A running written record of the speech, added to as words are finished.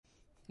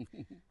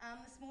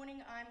This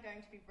morning I'm going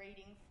to be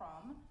reading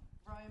from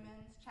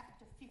Romans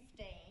chapter 15,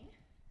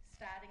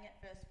 starting at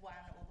verse 1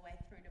 all the way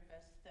through to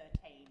verse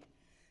 13.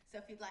 So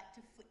if you'd like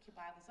to flick your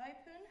Bibles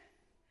open,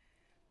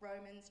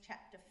 Romans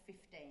chapter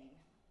 15.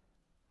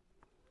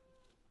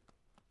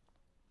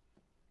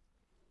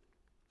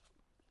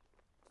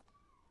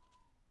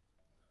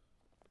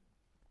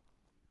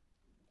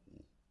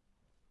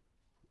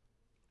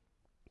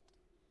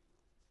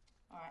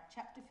 All right,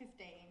 chapter 15,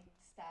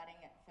 starting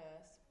at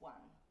verse 1.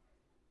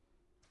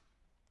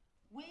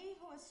 We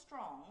who are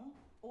strong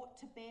ought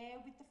to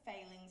bear with the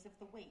failings of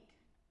the weak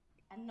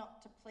and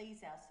not to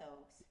please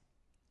ourselves.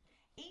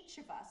 Each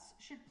of us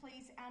should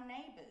please our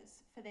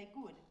neighbours for their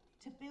good,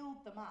 to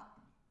build them up.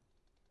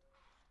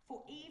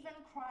 For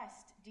even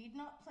Christ did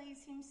not please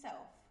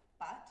himself,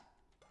 but,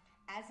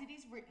 as it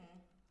is written,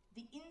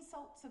 the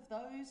insults of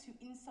those who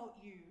insult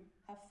you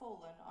have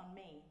fallen on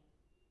me.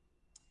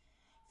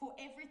 For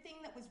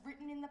everything that was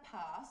written in the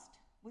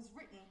past was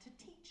written to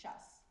teach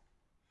us,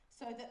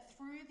 so that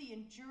through the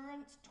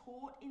endurance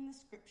taught in the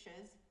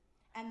Scriptures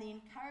and the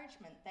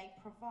encouragement they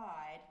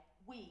provide,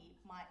 we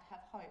might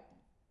have hope.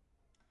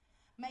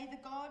 May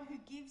the God who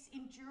gives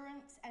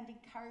endurance and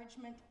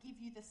encouragement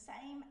give you the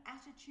same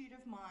attitude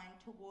of mind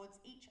towards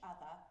each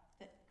other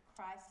that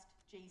Christ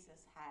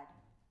Jesus had,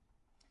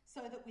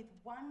 so that with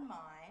one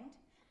mind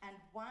and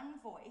one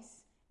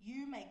voice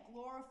you may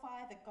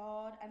glorify the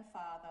God and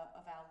Father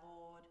of our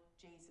Lord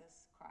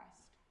Jesus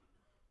Christ.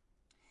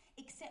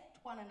 Accept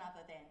one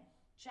another then,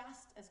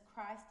 just as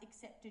Christ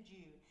accepted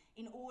you,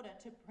 in order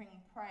to bring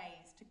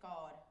praise to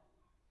God.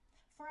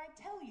 For I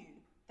tell you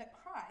that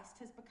Christ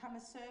has become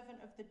a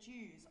servant of the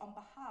Jews on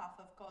behalf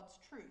of God's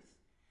truth,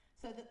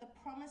 so that the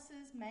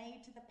promises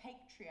made to the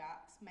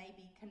patriarchs may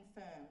be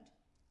confirmed,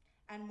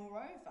 and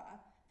moreover,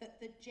 that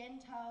the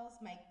Gentiles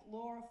may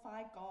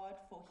glorify God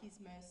for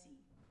his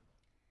mercy.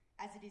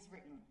 As it is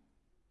written,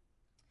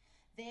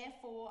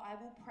 therefore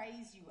I will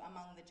praise you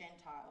among the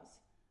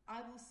Gentiles.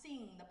 I will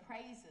sing the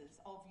praises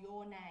of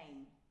your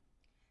name.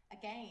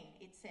 Again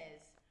it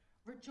says,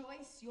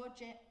 rejoice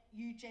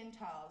you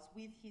Gentiles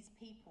with his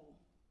people.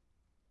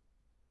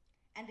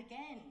 And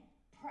again,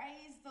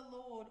 praise the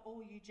Lord,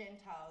 all you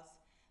Gentiles.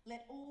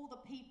 Let all the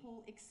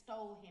people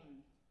extol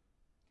him.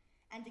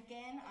 And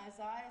again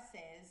Isaiah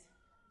says,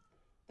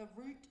 the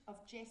root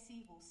of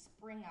Jesse will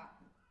spring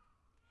up,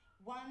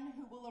 one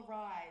who will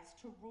arise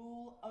to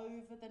rule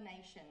over the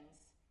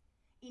nations.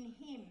 In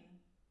him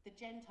the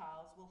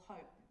Gentiles will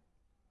hope.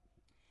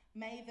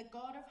 May the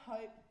God of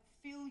hope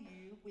fill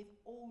you with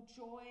all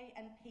joy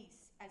and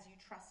peace as you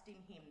trust in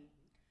him,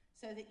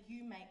 so that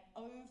you may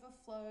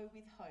overflow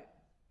with hope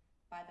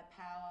by the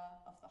power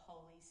of the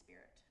Holy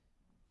Spirit.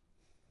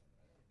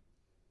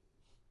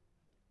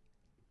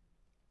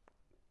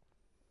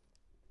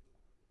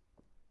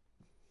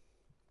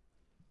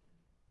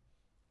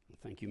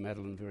 Thank you,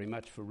 Madeline, very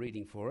much for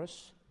reading for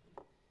us.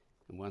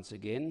 And once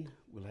again,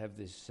 we'll have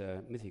this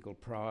mythical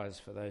prize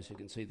for those who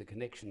can see the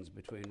connections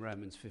between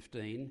Romans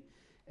 15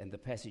 and the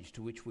passage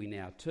to which we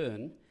now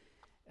turn.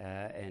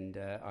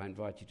 I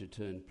invite you to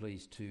turn,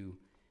 please, to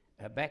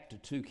back to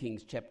 2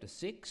 Kings chapter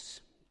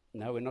 6.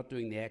 No, we're not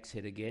doing the axe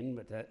head again,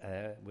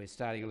 but we're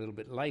starting a little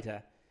bit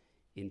later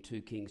in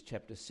 2 Kings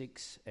chapter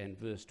 6 and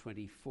verse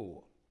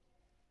 24.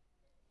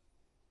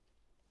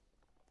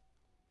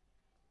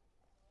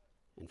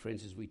 And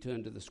friends, as we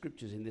turn to the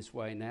Scriptures in this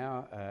way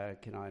now,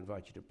 can I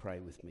invite you to pray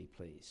with me,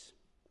 please?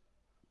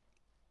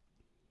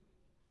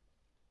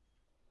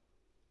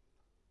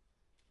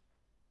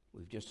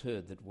 We've just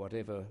heard that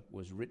whatever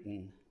was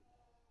written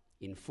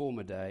in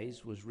former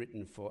days was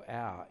written for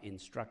our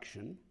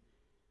instruction,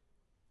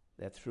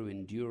 that through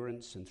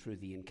endurance and through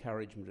the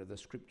encouragement of the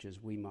Scriptures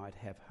we might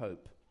have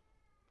hope.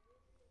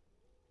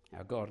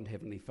 Our God and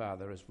Heavenly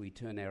Father, as we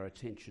turn our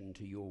attention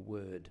to your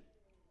word,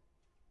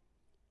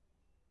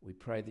 we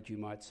pray that you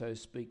might so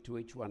speak to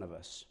each one of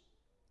us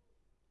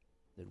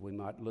that we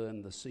might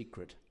learn the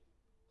secret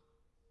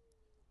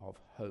of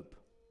hope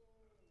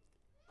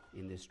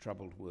in this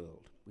troubled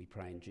world. We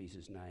pray in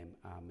Jesus' name,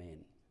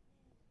 amen.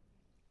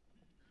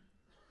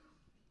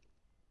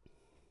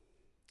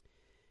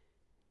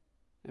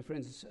 Now,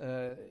 friends,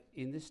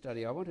 in this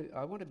study, I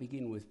want to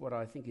begin with what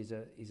I think is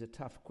a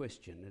tough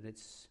question, and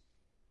it's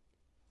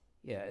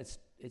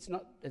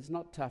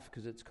not tough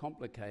because it's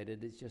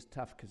complicated. It's just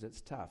tough because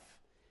it's tough.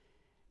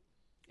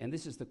 And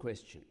this is the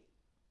question: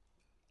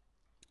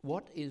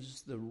 what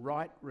is the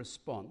right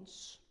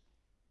response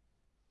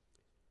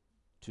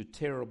to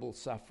terrible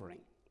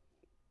suffering?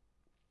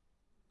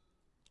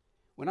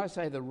 When I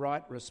say the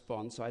right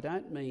response, I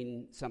don't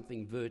mean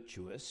something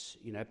virtuous.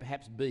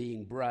 Perhaps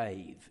being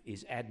brave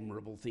is an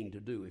admirable thing to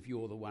do if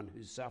you're the one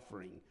who's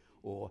suffering,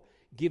 or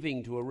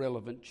giving to a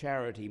relevant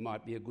charity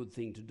might be a good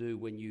thing to do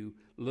when you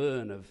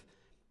learn of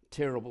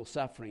terrible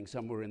suffering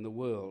somewhere in the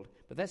world.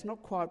 But that's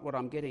not quite what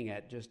I'm getting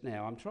at just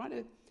now. I'm trying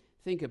to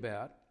think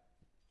about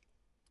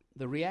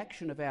the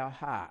reaction of our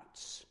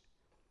hearts,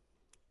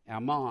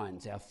 our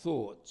minds, our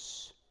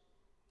thoughts,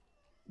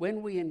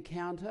 when we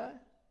encounter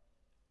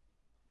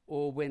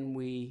or when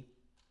we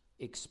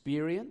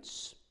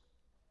experience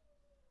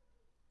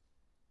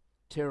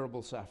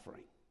terrible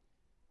suffering.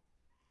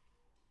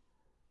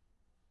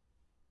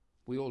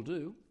 We all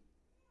do,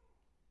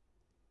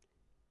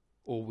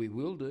 or we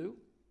will do,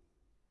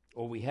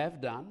 or we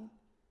have done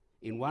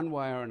in one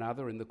way or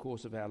another in the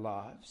course of our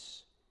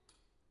lives.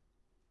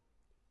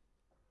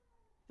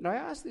 And I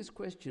ask this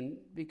question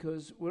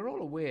because we're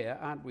all aware,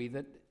 aren't we,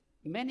 that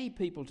many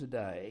people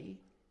today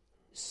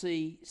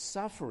see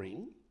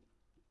suffering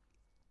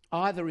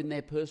either in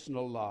their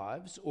personal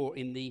lives or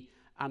in the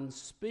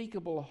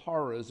unspeakable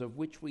horrors of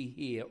which we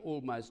hear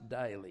almost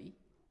daily.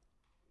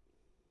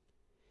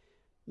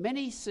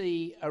 Many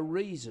see a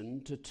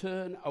reason to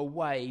turn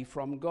away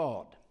from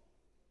God.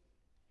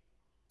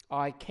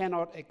 I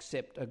cannot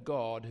accept a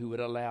God who would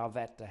allow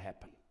that to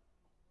happen,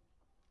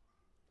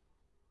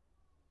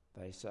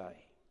 they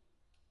say.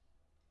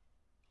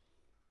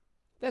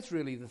 That's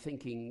really the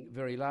thinking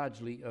very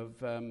largely of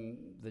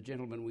the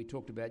gentleman we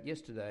talked about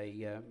yesterday,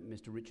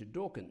 Mr. Richard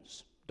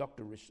Dawkins,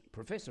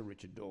 Professor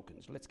Richard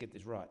Dawkins. Let's get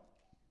this right.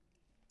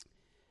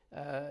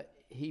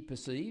 He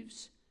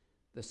perceives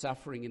the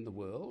suffering in the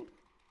world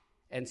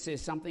and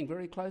says something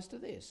very close to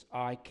this.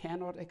 I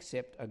cannot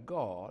accept a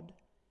God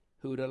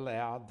who would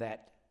allow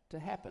that to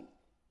happen.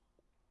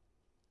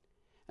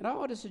 And I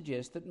want to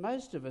suggest that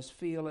most of us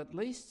feel at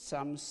least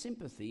some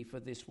sympathy for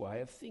this way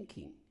of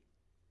thinking.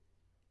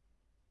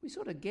 We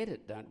sort of get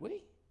it, don't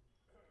we?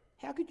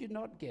 How could you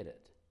not get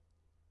it?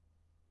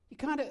 We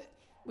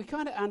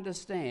kind of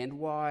understand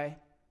why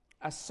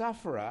a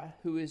sufferer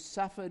who has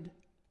suffered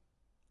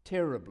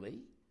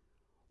terribly,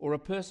 or a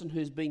person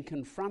who's been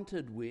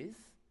confronted with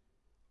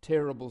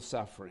terrible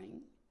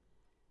suffering,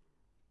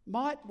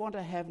 might want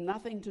to have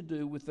nothing to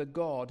do with the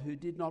God who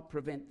did not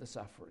prevent the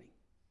suffering.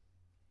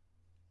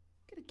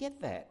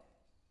 Get that.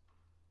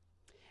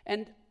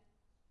 And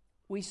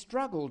we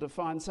struggle to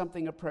find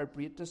something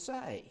appropriate to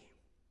say.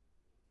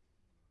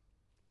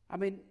 I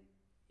mean,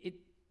 it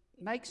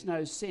makes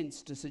no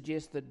sense to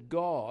suggest that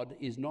God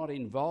is not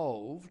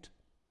involved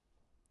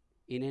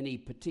in any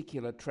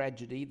particular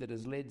tragedy that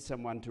has led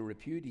someone to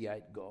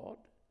repudiate God.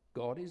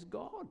 God is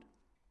God.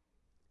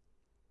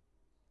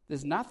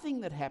 There's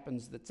nothing that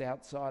happens that's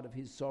outside of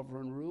his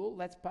sovereign rule.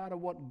 That's part of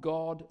what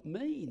God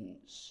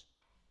means.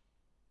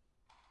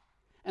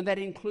 And that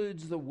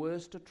includes the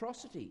worst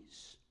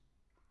atrocities.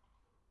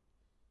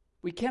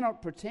 We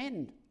cannot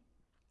pretend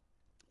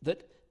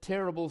that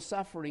terrible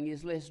suffering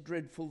is less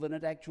dreadful than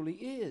it actually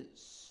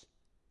is.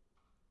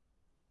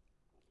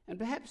 And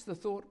perhaps the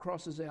thought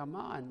crosses our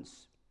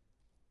minds,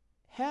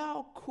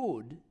 how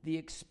could the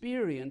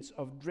experience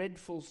of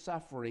dreadful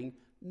suffering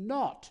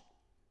not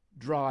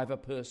drive a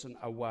person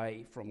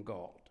away from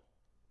God?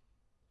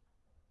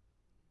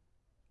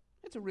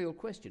 That's a real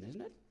question,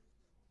 isn't it?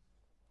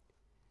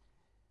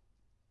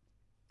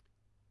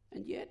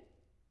 And yet,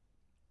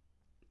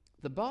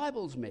 the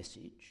Bible's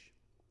message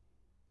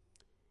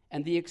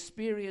and the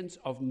experience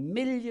of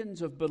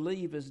millions of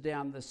believers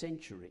down the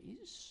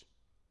centuries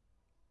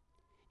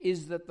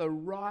is that the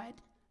right,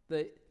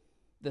 the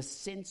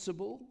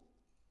sensible,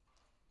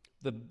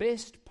 the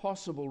best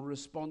possible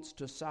response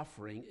to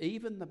suffering,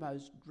 even the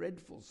most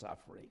dreadful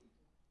suffering,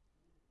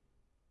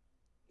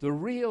 the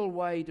real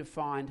way to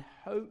find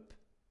hope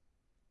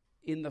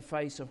in the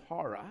face of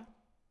horror,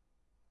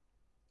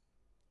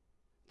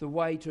 the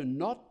way to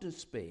not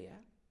despair,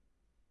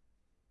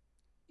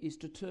 is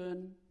to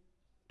turn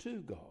to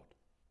God.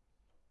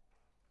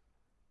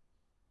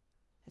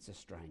 That's a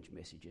strange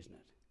message, isn't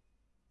it?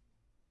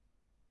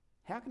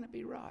 How can it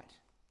be right?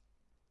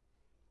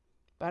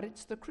 But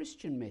it's the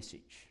Christian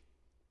message.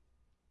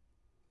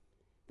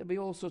 There'll be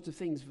all sorts of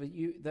things for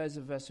you, those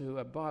of us who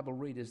are Bible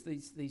readers.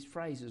 These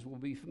phrases will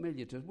be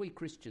familiar to us. We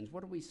Christians,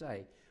 what do we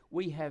say?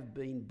 We have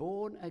been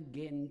born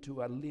again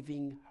to a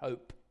living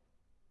hope.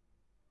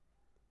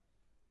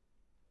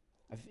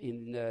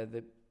 In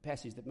the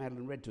passage that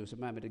Madeline read to us a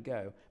moment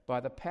ago, by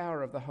the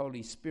power of the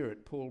Holy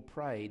Spirit, Paul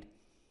prayed,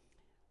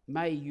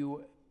 may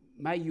you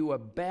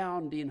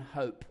abound in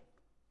hope.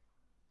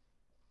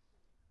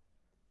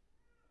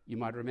 You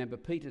might remember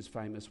Peter's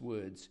famous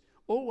words,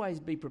 always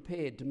be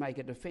prepared to make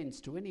a defence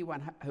to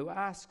anyone who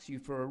asks you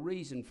for a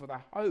reason for the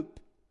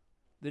hope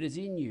that is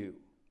in you.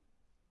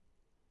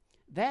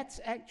 That's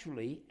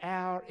actually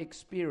our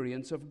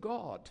experience of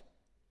God.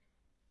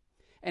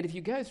 And if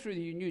you go through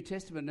the New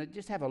Testament and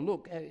just have a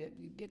look,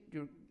 get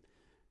your,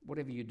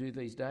 whatever you do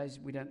these days,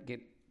 we don't get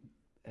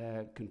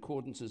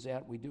concordances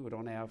out, we do it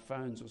on our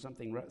phones or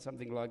something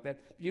like that.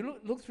 You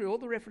look through all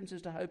the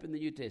references to hope in the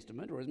New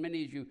Testament, or as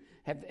many as you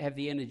have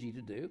the energy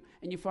to do,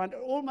 and you find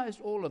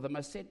almost all of them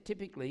are set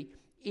typically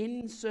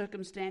in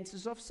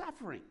circumstances of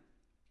suffering.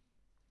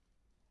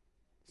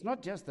 It's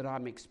not just that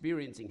I'm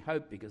experiencing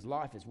hope because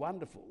life is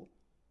wonderful.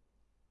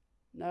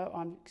 No,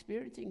 I'm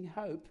experiencing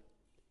hope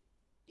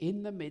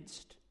in the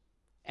midst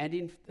and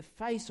in the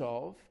face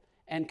of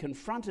and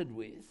confronted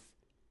with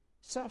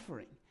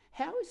suffering.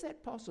 How is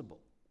that possible?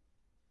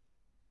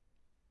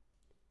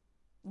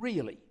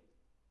 Really?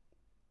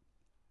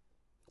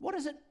 What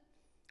does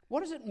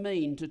it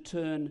mean to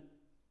turn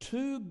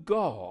to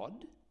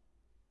God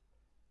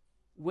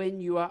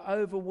when you are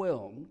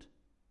overwhelmed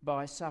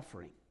by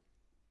suffering.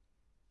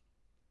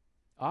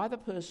 Either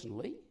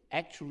personally,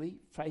 actually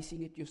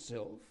facing it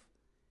yourself,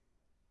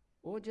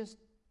 or just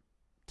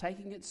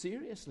taking it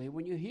seriously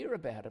when you hear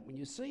about it, when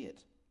you see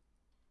it.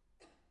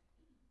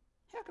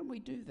 How can we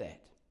do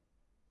that?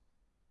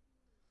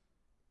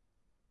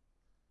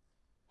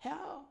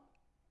 How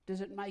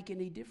does it make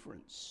any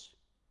difference?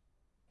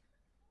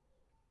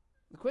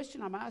 The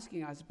question I'm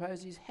asking, I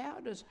suppose, is how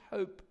does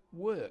hope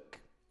work?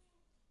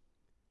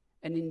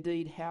 And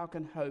indeed, how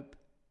can hope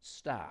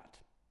start?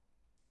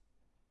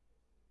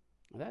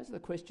 Well, those are the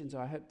questions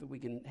I hope that we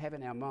can have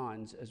in our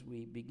minds as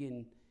we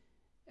begin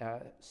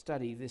our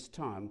study this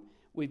time.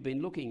 We've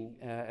been looking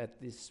at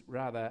this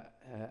rather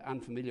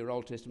unfamiliar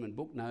Old Testament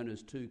book known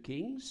as 2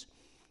 Kings,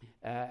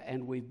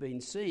 and we've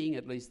been seeing,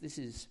 at least this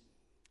is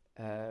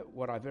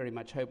what I very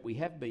much hope we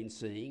have been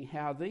seeing,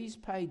 how these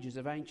pages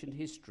of ancient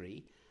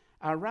history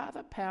are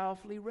rather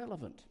powerfully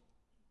relevant,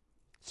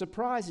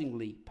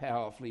 surprisingly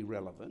powerfully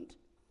relevant,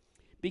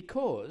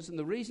 because, and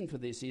the reason for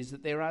this is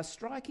that there are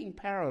striking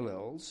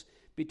parallels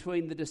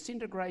between the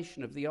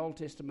disintegration of the Old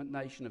Testament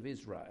nation of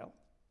Israel,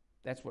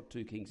 that's what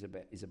 2 Kings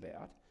is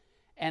about,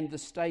 and the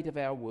state of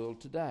our world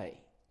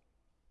today,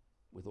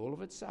 with all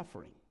of its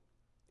suffering.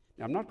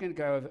 Now, I'm not going to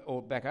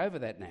go back over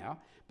that now,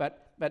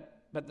 but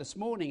this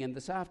morning and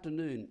this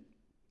afternoon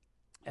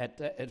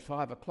at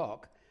 5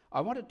 o'clock,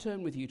 I want to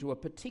turn with you to a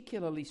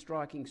particularly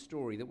striking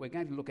story that we're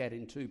going to look at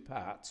in 2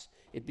 parts.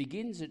 It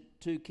begins at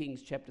 2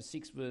 Kings chapter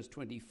 6, verse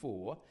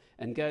 24,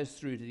 and goes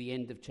through to the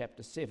end of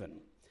chapter 7.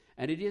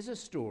 And it is a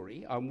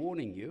story, I'm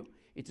warning you,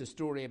 it's a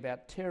story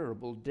about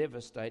terrible,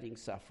 devastating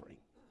suffering,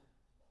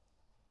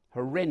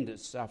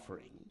 horrendous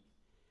suffering,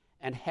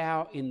 and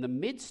how in the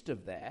midst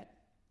of that,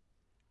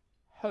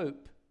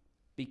 hope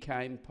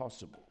became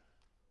possible.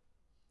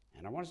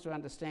 And I want us to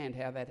understand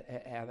how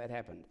that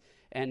happened.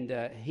 And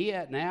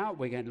here now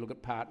we're going to look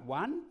at part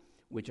 1,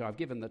 which I've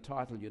given the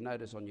title, you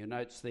notice on your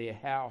notes there,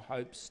 How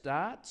Hope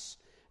Starts.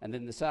 And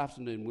then this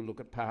afternoon we'll look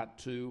at part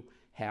 2,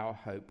 How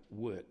Hope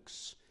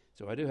Works.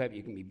 So I do hope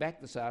you can be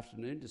back this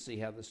afternoon to see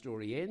how the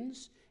story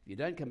ends. If you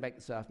don't come back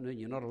this afternoon,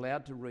 you're not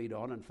allowed to read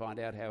on and find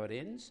out how it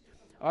ends.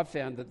 I've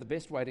found that the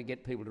best way to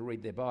get people to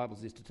read their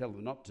Bibles is to tell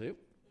them not to.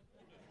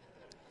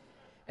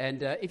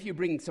 And if you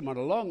bring someone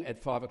along at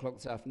 5 o'clock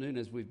this afternoon,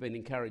 as we've been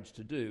encouraged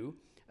to do,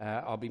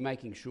 I'll be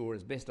making sure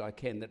as best I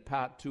can that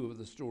part 2 of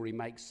the story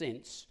makes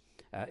sense,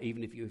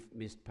 even if you've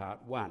missed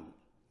part 1.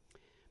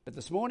 But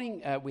this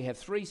morning we have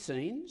 3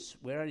 scenes.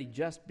 We're only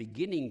just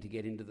beginning to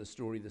get into the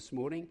story this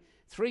morning.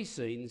 3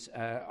 scenes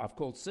I've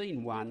called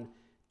Scene 1,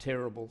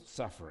 Terrible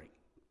Suffering.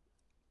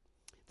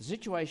 The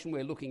situation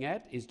we're looking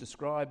at is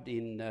described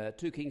in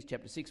 2 Kings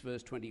chapter 6,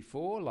 verse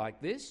 24,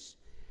 like this.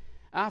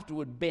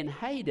 Afterward,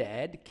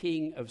 Ben-Hadad,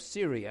 king of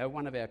Syria,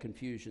 one of our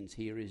confusions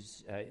here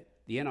is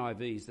the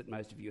NIVs that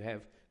most of you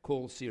have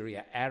call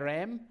Syria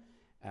Aram.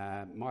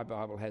 My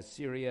Bible has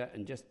Syria,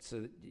 and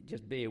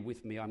just bear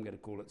with me, I'm going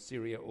to call it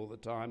Syria all the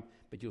time,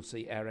 but you'll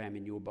see Aram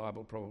in your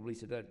Bible probably,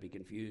 so don't be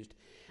confused.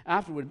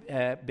 Afterward,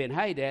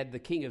 Ben-Hadad, the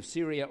king of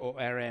Syria or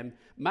Aram,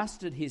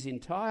 mustered his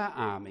entire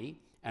army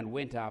and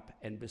went up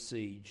and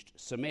besieged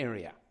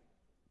Samaria.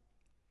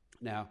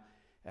 Now,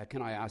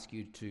 can I ask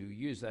you to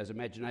use those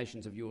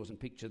imaginations of yours and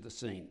picture the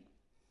scene?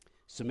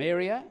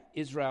 Samaria,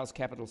 Israel's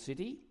capital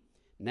city,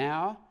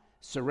 now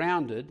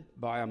surrounded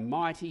by a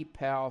mighty,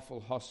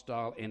 powerful,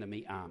 hostile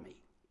enemy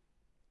army.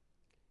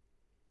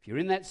 If you're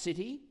in that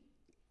city,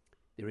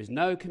 there is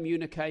no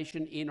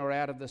communication in or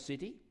out of the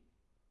city.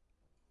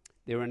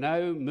 There are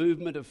no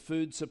movement of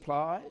food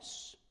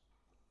supplies.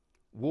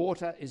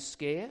 Water is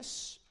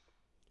scarce.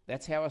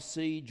 That's how a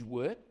siege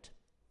worked.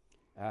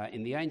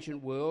 In the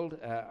ancient world,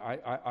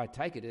 I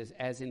take it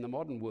as in the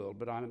modern world,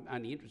 but I'm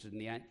only interested in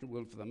the ancient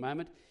world for the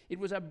moment. It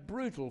was a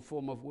brutal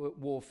form of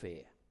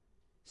warfare,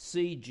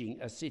 sieging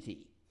a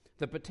city.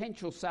 The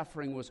potential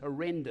suffering was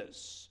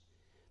horrendous.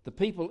 The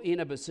people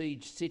in a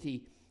besieged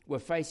city were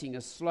facing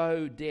a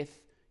slow death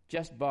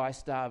just by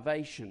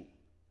starvation.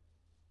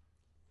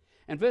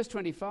 And verse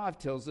 25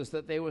 tells us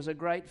that there was a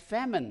great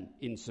famine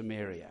in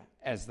Samaria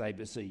as they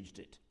besieged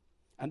it,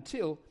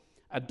 until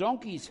a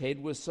donkey's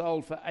head was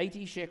sold for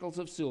 80 shekels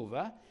of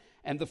silver,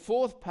 and the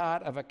 4th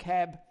part of a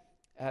cab,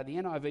 the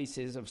NIV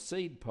says, of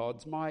seed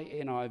pods. My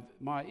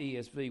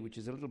ESV, which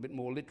is a little bit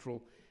more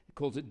literal,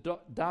 calls it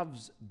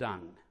dove's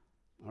dung,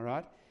 all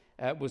right,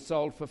 was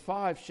sold for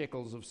 5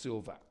 shekels of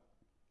silver.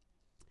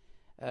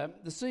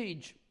 The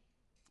siege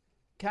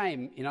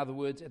came, in other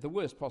words, at the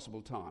worst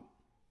possible time.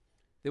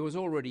 There was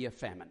already a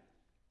famine.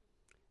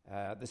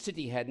 The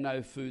city had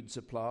no food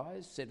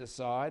supplies set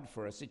aside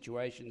for a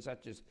situation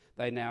such as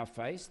they now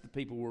faced. The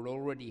people were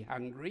already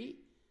hungry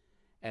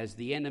as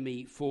the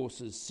enemy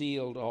forces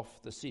sealed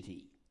off the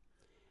city.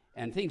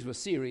 And things were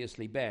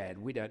seriously bad.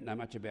 We don't know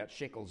much about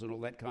shekels and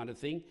all that kind of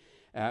thing.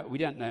 We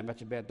don't know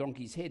much about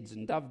donkeys' heads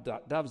and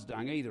dove's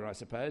dung either, I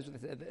suppose.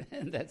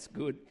 That's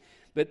good.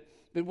 But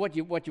what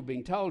you're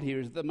being told here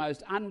is the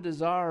most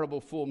undesirable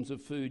forms of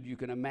food you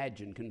can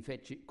imagine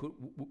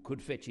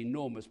could fetch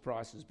enormous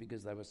prices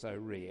because they were so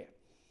rare.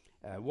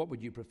 What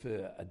would you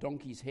prefer? A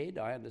donkey's head?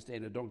 I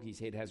understand a donkey's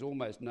head has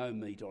almost no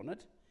meat on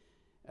it.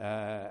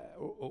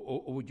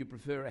 Or would you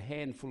prefer a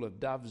handful of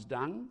dove's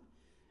dung,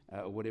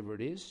 or whatever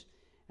it is?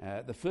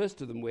 The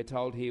first of them, we're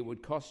told here,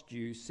 would cost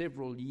you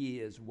several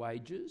years'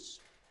 wages.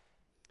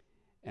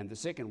 And the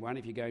second one,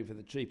 if you're going for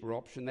the cheaper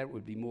option, that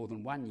would be more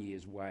than 1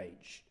 year's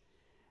wage.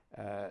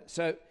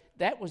 So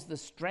that was the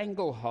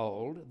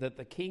stranglehold that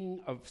the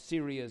king of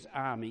Syria's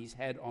armies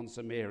had on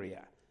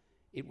Samaria.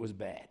 It was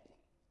bad.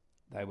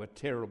 They were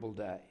terrible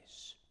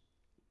days.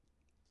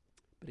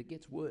 But it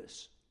gets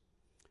worse.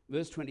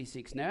 Verse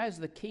 26, now as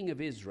the king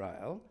of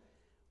Israel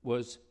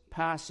was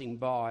passing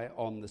by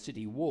on the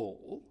city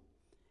wall,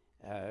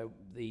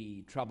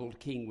 the troubled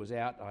king was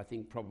out, I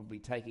think, probably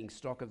taking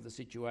stock of the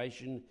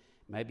situation.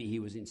 Maybe he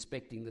was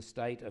inspecting the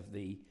state of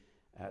the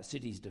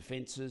city's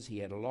defences. He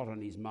had a lot on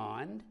his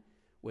mind.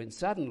 When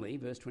suddenly,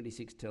 verse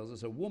 26 tells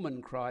us, a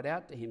woman cried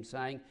out to him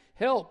saying,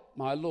 "Help,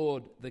 my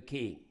lord the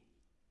king."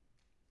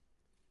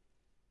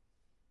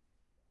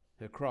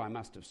 Her cry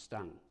must have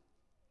stung.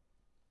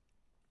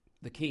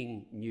 The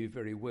king knew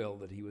very well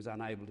that he was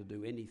unable to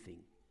do anything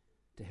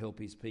to help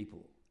his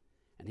people.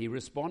 And he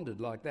responded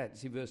like that.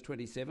 See verse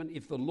 27,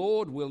 "If the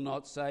Lord will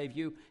not save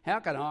you, how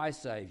can I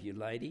save you,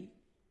 lady?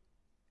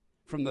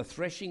 From the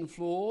threshing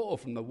floor or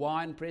from the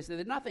winepress?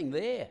 There's nothing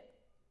there.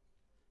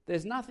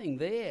 There's nothing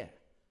there.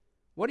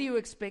 What do you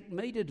expect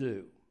me to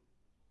do?"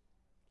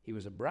 He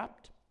was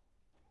abrupt,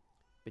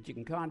 but you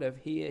can kind of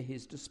hear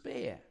his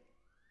despair.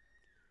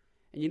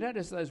 And you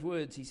notice those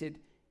words. He said,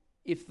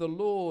 "If the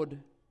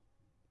Lord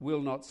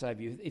will not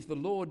save you, if the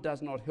Lord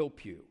does not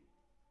help you."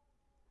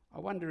 I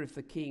wonder if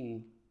the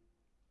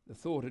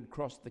thought had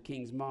crossed the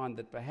king's mind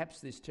that perhaps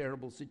this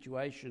terrible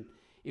situation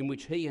in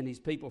which he and his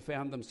people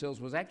found themselves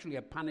was actually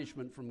a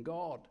punishment from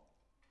God.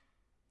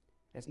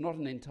 That's not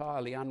an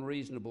entirely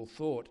unreasonable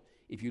thought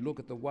if you look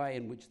at the way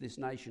in which this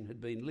nation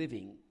had been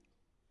living.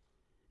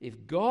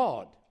 If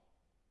God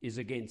is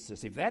against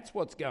us, if that's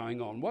what's going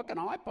on, what can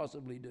I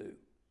possibly do?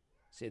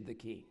 Said the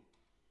king.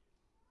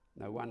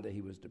 No wonder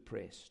he was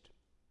depressed.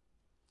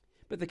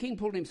 But the king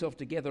pulled himself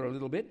together a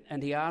little bit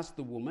and he asked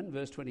the woman,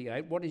 verse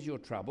 28, "What is your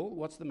trouble?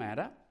 What's the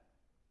matter?"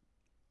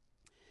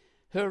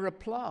 Her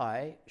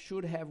reply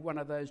should have one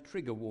of those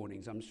trigger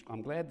warnings.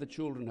 I'm glad the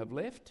children have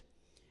left.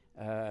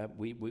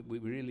 We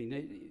really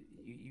need...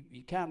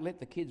 You can't let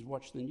the kids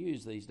watch the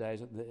news these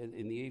days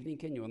in the evening,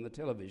 can you, on the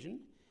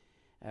television?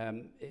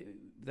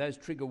 Those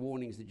trigger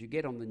warnings that you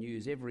get on the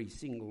news every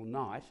single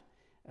night,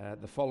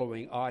 the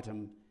following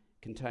item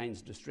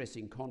contains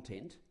distressing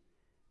content.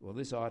 Well,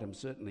 this item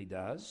certainly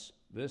does.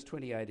 Verse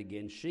 28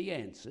 again, she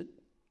answered,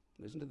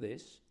 listen to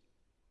this,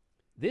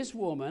 "This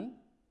woman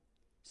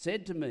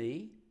said to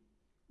me,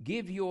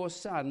 'Give your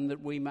son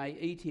that we may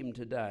eat him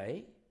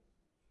today,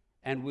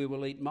 and we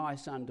will eat my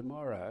son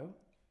tomorrow.'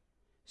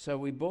 So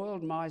we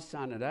boiled my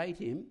son and ate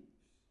him.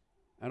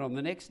 And on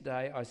the next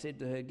day I said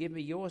to her, 'Give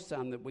me your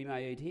son that we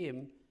may eat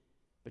him.'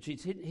 But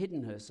she's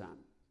hidden her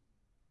son."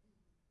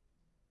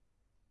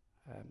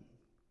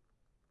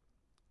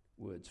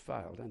 Words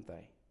fail, don't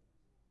they?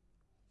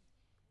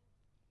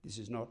 This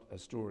is not a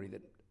story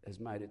that has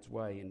made its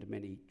way into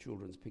many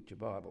children's picture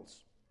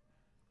Bibles.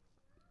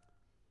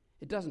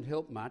 It doesn't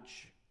help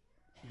much,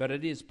 but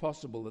it is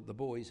possible that the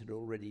boys had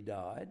already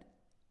died.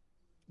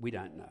 We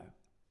don't know.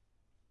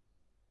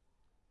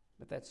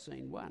 But that's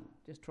scene one.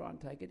 Just try and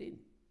take it in.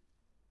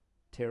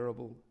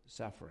 Terrible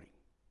suffering.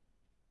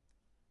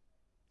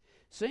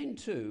 Scene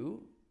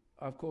two,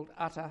 I've called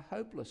utter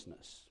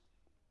hopelessness.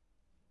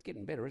 It's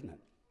getting better, isn't it?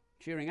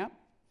 Cheering up?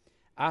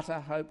 Utter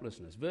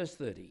hopelessness. Verse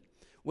 30.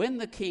 "When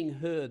the king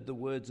heard the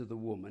words of the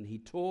woman, he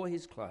tore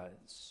his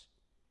clothes.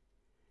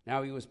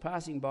 Now he was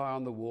passing by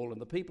on the wall,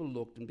 and the people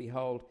looked, and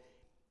behold,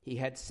 he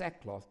had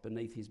sackcloth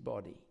beneath his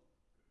body."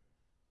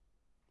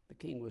 The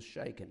king was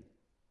shaken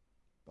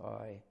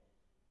by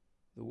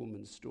the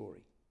woman's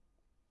story.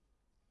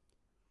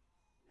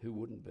 Who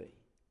wouldn't be?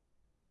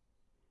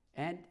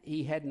 And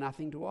he had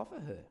nothing to offer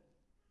her.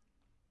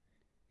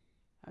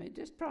 I mean,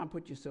 just try and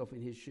put yourself in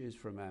his shoes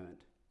for a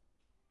moment.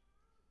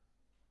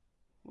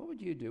 What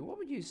would you do? What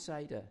would you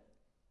say to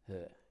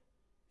her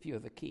if you're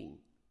the king?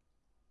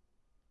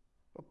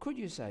 What could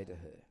you say to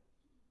her?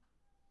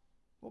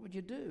 What would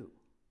you do?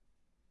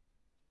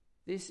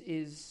 This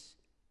is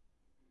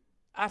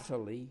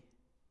utterly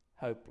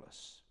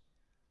hopeless.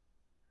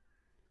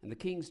 And the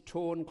king's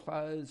torn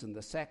clothes and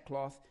the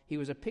sackcloth, he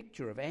was a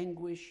picture of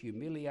anguish,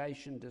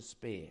 humiliation,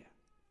 despair.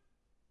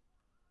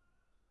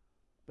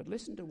 But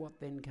listen to what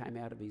then came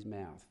out of his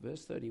mouth.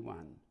 Verse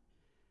 31.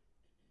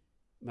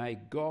 "May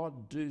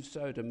God do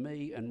so to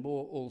me and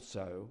more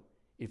also,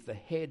 if the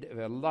head of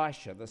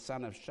Elisha, the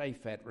son of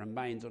Shaphat,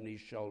 remains on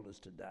his shoulders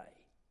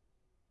today."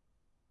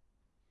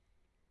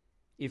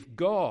 If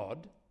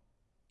God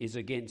is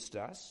against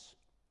us,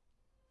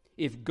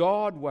 if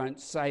God won't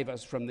save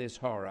us from this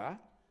horror,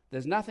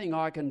 there's nothing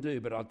I can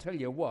do, but I'll tell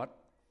you what,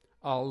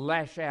 I'll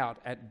lash out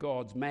at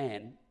God's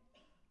man,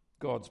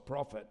 God's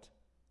prophet.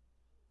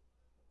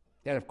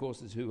 That, of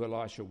course, is who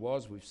Elisha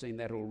was. We've seen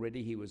that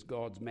already. He was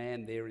God's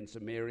man there in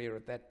Samaria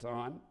at that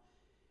time.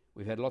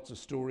 We've had lots of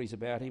stories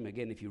about him.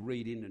 Again, if you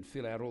read in and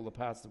fill out all the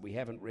parts that we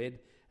haven't read,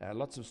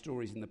 lots of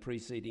stories in the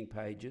preceding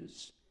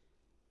pages.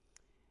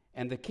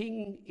 And the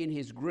king, in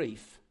his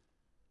grief,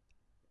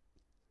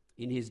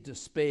 in his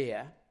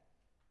despair,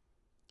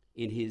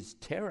 in his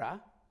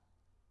terror,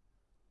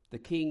 the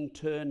king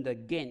turned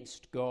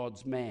against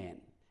God's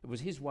man. It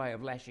was his way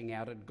of lashing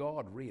out at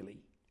God,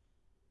 really.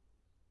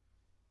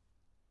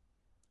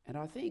 And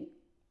I think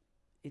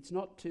it's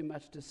not too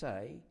much to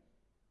say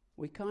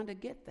we kind of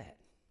get that.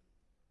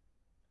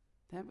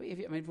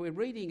 If we're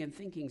reading and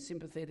thinking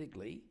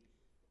sympathetically,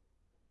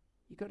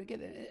 you've got to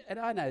get it. And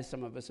I know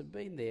some of us have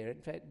been there.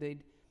 In fact,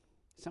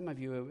 some of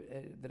you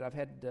that I've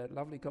had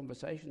lovely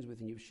conversations with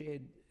and you've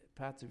shared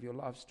parts of your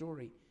life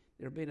story,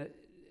 there have been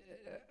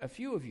a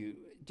few of you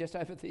just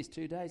over these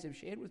 2 days have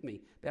shared with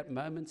me about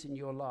moments in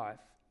your life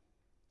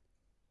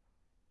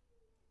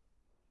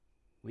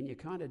when you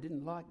kind of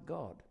didn't like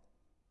God.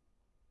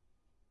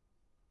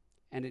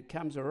 And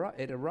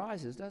it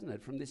arises, doesn't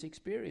it, from this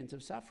experience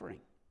of suffering.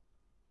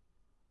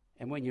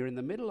 And when you're in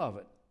the middle of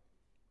it,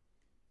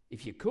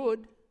 if you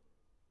could,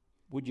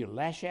 would you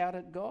lash out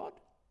at God?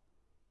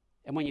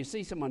 And when you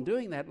see someone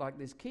doing that, like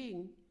this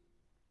king,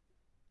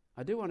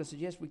 I do want to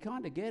suggest we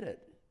kind of get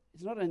it.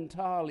 It's not an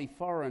entirely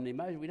foreign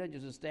emotion. We don't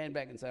just stand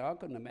back and say, I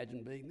couldn't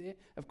imagine being there.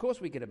 Of course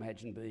we could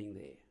imagine being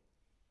there.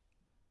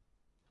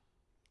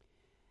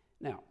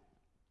 Now,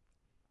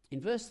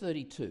 in verse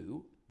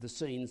 32, the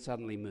scene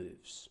suddenly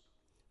moves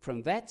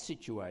from that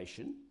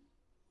situation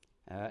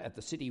at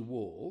the city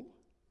wall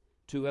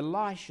to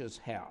Elisha's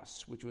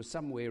house, which was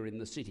somewhere in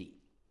the city.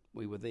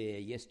 We were there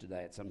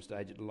yesterday at some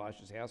stage at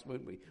Elisha's house,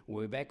 weren't we?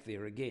 We're back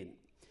there again.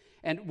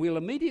 And we'll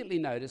immediately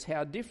notice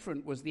how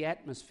different was the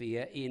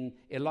atmosphere in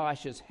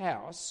Elisha's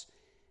house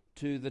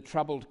to the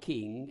troubled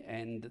king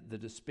and the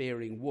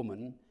despairing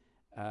woman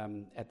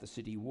at the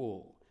city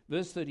wall.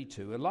 Verse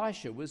 32,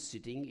 Elisha was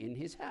sitting in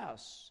his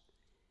house,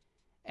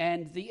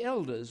 and the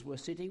elders were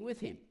sitting with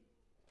him.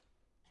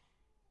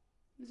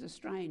 There's a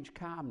strange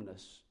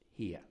calmness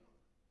here.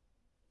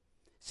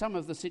 Some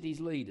of the city's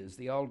leaders,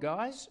 the old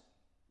guys,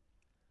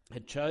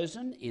 had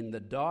chosen, in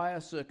the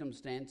dire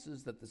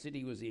circumstances that the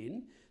city was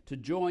in, to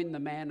join the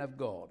man of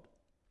God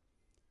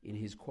in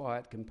his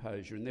quiet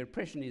composure. And their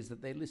impression is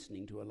that they're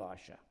listening to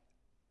Elisha.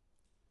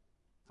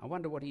 I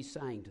wonder what he's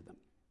saying to them.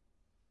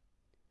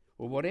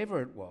 Well, whatever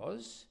it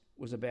was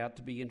about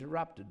to be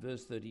interrupted.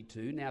 Verse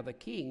 32, now the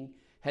king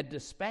had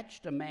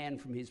dispatched a man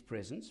from his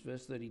presence.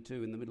 Verse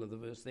 32 in the middle of the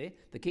verse there.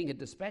 The king had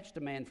dispatched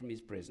a man from his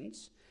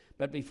presence.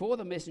 But before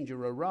the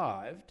messenger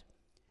arrived,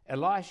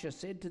 Elisha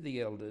said to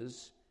the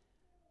elders,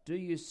 do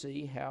you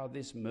see how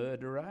this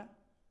murderer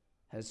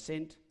has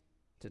sent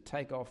to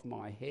take off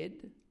my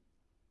head?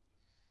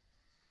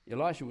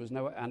 Elisha was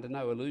under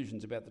no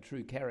illusions about the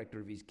true character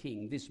of his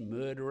king. This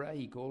murderer,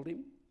 he called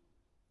him.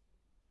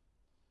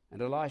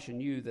 And Elisha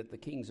knew that the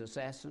king's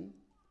assassin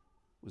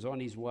was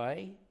on his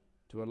way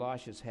to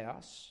Elisha's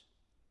house.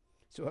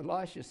 So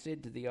Elisha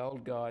said to the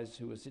old guys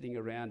who were sitting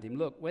around him,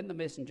 look, when the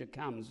messenger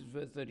comes,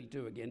 verse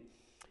 32 again,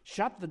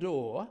 shut the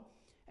door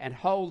and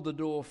hold the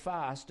door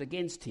fast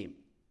against him.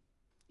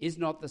 Is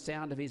not the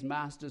sound of his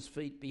master's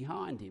feet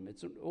behind him?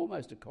 It's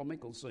almost a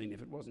comical scene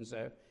if it wasn't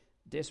so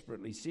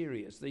desperately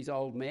serious. These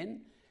old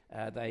men,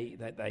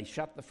 they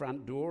shut the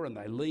front door and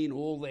they lean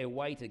all their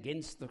weight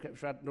against the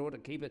front door to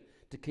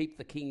keep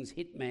the king's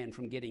hitman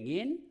from getting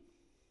in,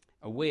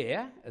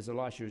 aware, as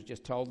Elisha has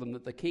just told them,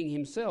 that the king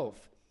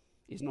himself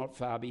is not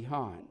far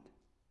behind.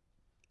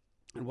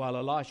 And while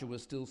Elisha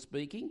was still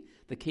speaking,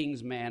 the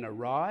king's man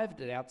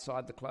arrived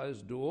outside the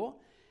closed door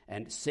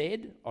and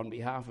said, on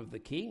behalf of the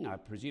king, I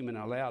presume in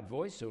a loud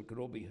voice so it could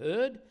all be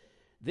heard,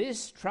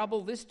 this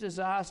trouble, this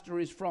disaster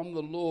is from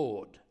the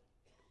Lord.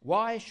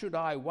 Why should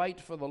I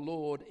wait for the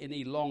Lord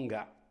any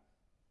longer?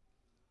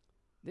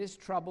 This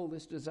trouble,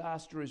 this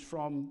disaster is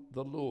from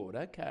the Lord.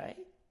 Okay.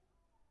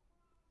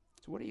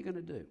 So what are you going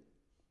to do?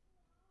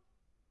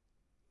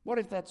 What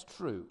if that's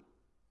true?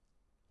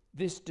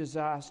 This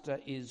disaster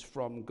is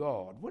from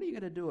God. What are you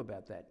going to do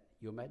about that,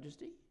 Your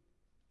Majesty?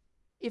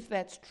 If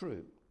that's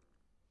true.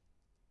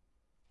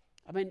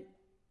 I mean,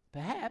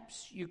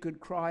 perhaps you could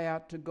cry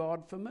out to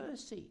God for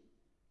mercy.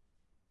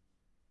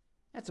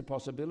 That's a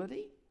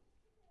possibility.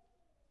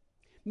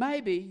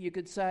 Maybe you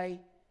could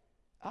say,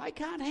 I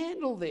can't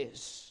handle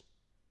this.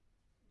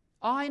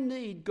 I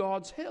need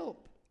God's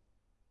help.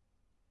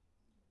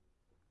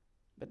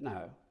 But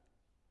no.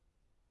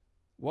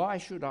 Why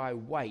should I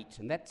wait?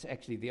 And that's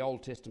actually the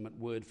Old Testament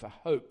word for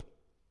hope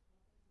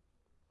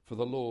for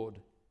the Lord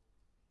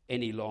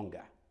any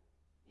longer,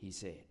 he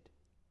said.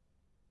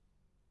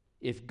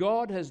 If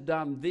God has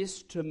done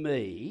this to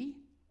me,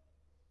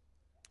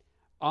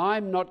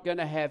 I'm not going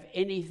to have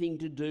anything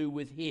to do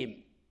with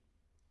him.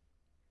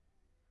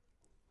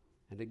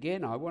 And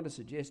again, I want to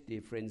suggest,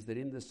 dear friends, that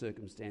in the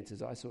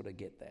circumstances, I sort of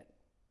get that.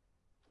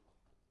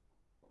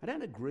 I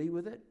don't agree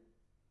with it.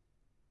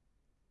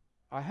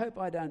 I hope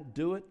I don't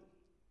do it.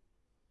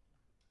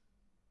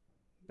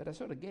 But I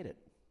sort of get it,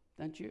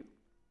 don't you?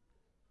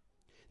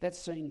 That's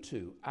scene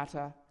 2,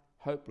 utter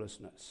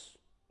hopelessness.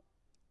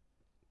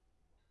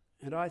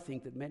 And I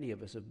think that many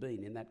of us have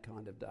been in that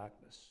kind of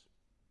darkness.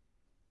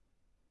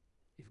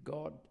 If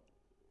God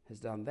has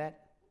done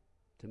that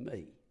to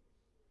me,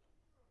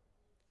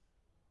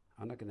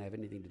 I'm not going to have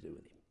anything to do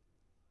with him.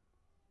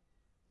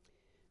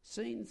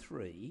 Scene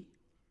 3,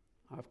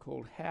 I've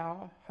called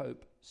How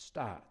Hope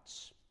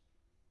Starts.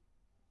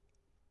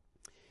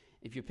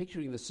 If you're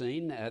picturing the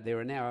scene, there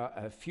are now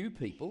a few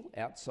people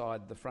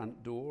outside the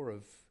front door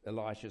of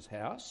Elisha's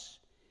house.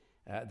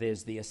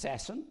 There's the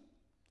assassin.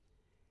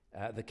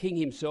 The king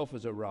himself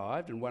has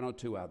arrived and one or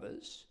two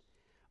others.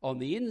 On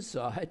the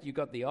inside, you've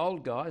got the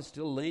old guys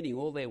still leaning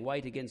all their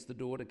weight against the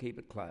door to keep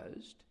it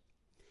closed.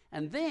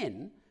 And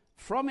then,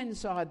 from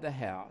inside the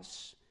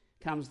house,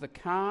 comes the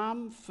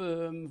calm,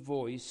 firm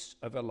voice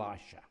of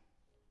Elisha.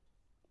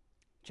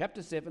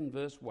 Chapter 7,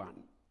 verse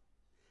 1.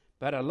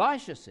 But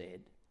Elisha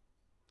said,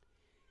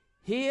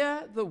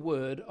 "Hear the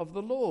word of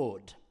the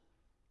Lord.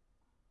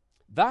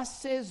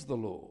 Thus says the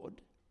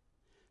Lord,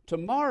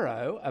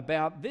 tomorrow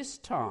about this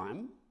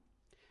time,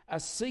 a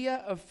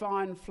seah of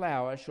fine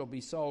flour shall be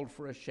sold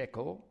for a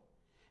shekel,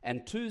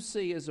 and 2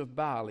 seahs of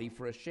barley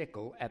for a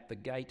shekel at the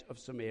gate of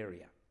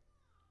Samaria."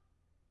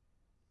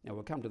 Now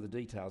we'll come to the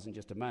details in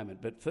just a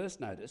moment, but first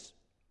notice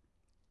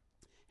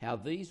how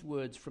these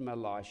words from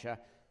Elisha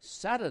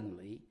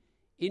suddenly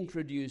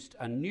introduced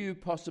a new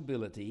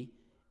possibility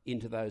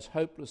into those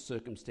hopeless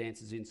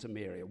circumstances in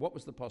Samaria. What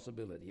was the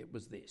possibility? It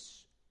was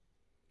this: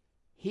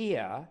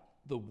 hear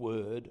the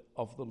word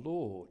of the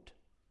Lord.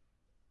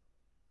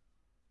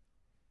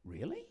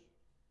 Really?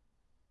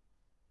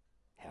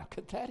 How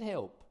could that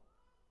help?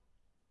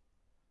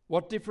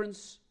 What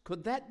difference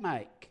could that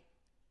make?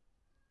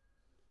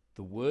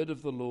 The word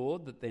of the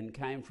Lord that then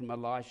came from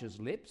Elisha's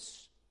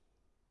lips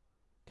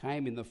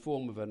came in the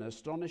form of an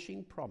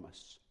astonishing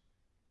promise.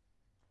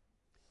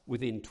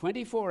 Within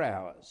 24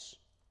 hours,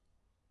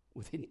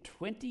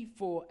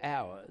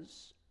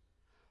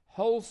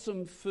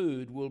 wholesome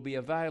food will be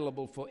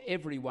available for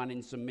everyone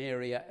in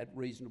Samaria at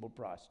reasonable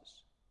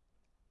prices.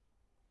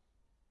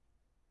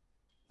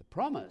 The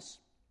promise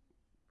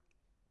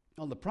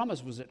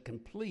was at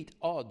complete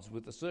odds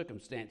with the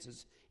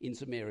circumstances in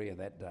Samaria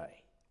that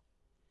day.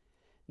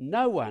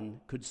 No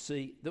one could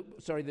see,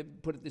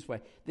 put it this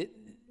way,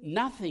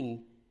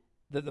 nothing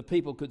that the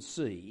people could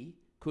see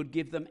could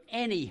give them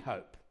any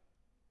hope.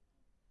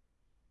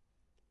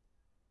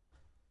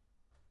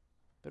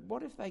 But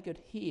what if they could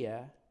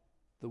hear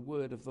the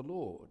word of the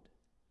Lord?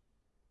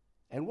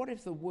 And what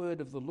if the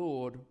word of the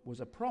Lord was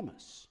a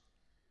promise?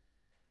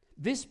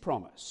 This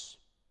promise.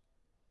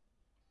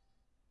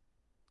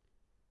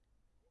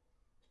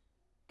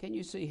 Can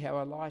you see how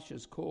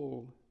Elisha's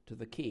call to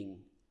the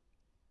king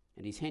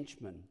and his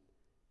henchmen,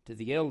 to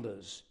the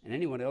elders and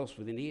anyone else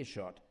within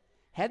earshot,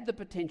 had the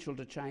potential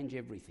to change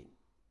everything?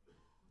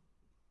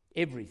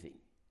 Everything.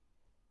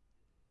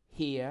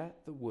 Hear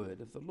the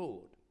word of the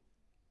Lord.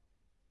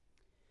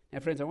 Now,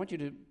 friends, I want you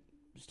to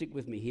stick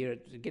with me here.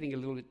 It's getting a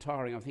little bit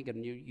tiring, I think,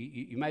 and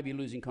you may be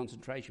losing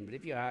concentration, but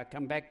if you are,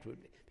 come back to it,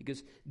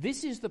 because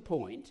this is the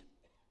point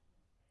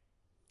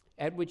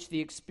at which the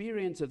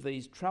experience of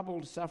these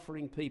troubled,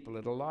 suffering people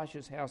at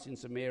Elisha's house in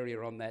Samaria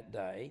on that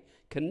day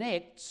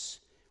connects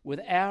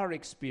with our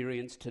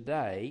experience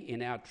today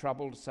in our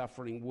troubled,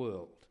 suffering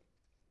world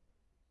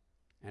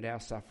and our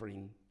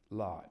suffering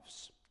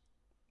lives.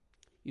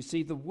 You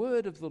see, the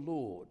word of the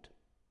Lord,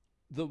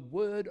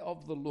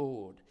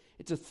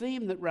 it's a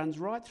theme that runs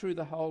right through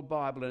the whole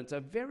Bible, and it's a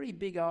very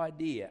big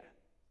idea.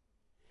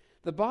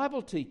 The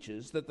Bible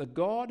teaches that the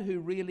God who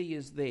really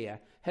is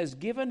there has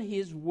given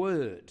his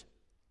word.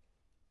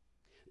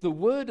 The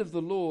word of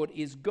the Lord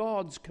is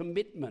God's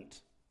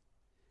commitment,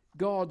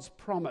 God's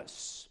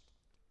promise.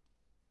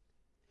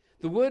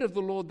 The word of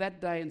the Lord that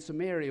day in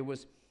Samaria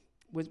was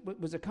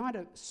a kind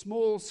of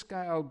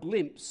small-scale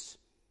glimpse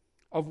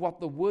of what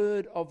the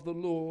word of the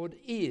Lord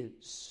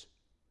is.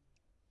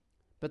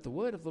 But the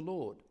word of the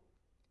Lord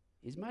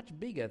is much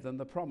bigger than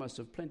the promise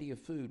of plenty of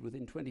food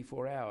within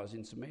 24 hours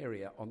in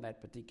Samaria on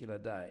that particular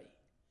day.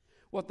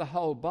 What the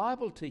whole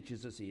Bible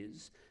teaches us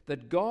is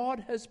that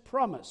God has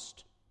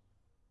promised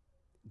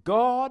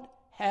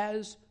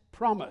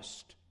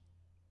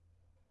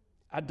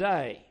a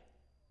day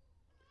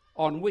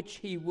on which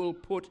he will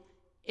put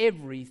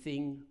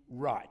everything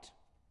right.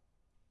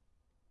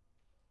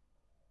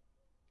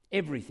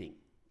 Everything.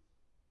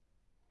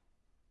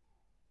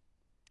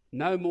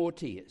 No more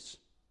tears.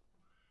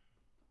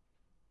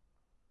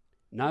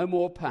 No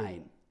more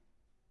pain.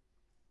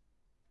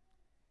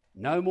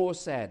 No more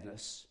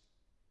sadness.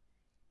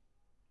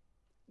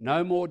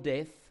 No more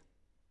death.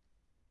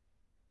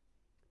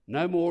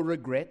 No more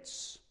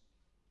regrets.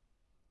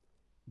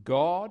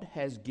 God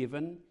has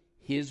given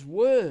his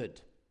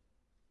word,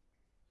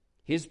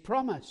 his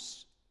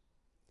promise.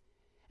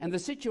 And the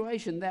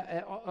situation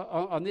that,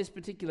 on this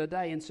particular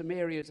day in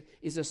Samaria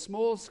is a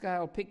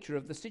small-scale picture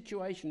of the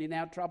situation in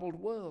our troubled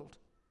world.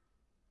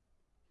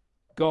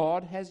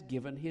 God has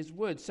given his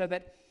word, so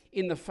that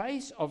in the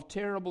face of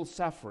terrible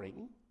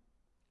suffering,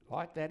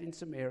 like that in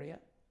Samaria,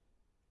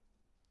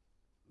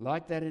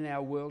 like that in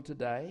our world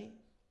today,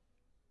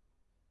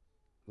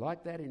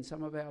 like that in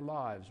some of our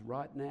lives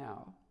right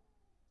now,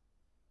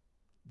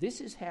 this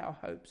is how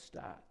hope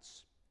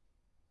starts.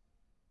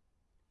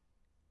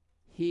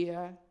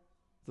 Hear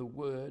the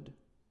word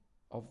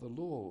of the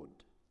Lord.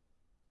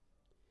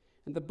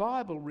 And the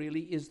Bible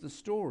really is the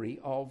story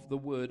of the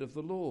word of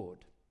the Lord.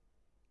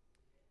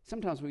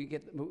 Sometimes we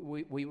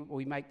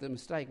make the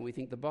mistake and we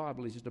think the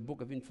Bible is just a book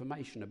of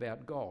information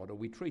about God, or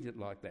we treat it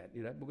like that.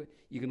 You know,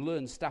 you can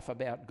learn stuff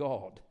about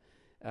God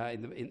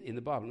in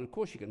the Bible. And of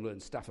course you can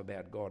learn stuff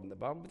about God in the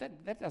Bible, but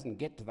that doesn't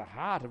get to the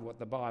heart of what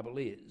the Bible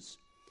is.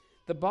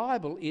 The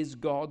Bible is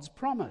God's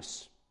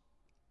promise.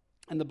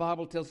 And the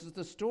Bible tells us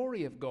the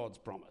story of God's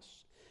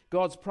promise.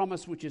 God's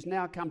promise which has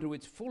now come to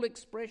its full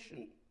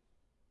expression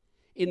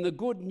in the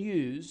good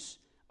news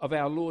of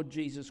our Lord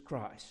Jesus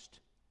Christ.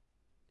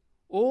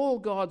 All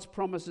God's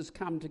promises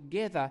come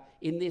together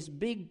in this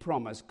big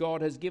promise.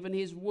 God has given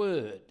his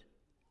word.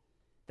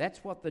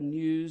 That's what the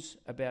news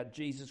about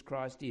Jesus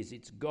Christ is.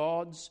 It's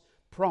God's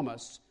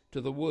promise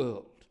to the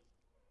world.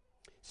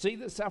 See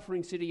the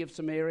suffering city of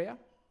Samaria,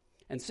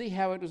 and see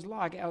how it was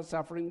like our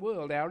suffering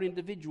world, our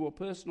individual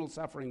personal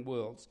suffering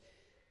worlds.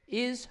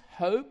 Is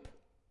hope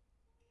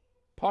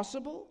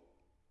possible?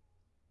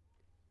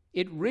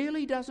 It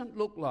really doesn't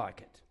look like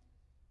it.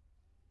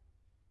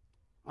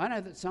 I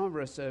know that some of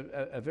us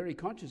are very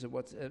conscious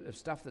of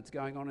stuff that's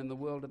going on in the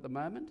world at the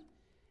moment,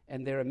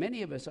 and there are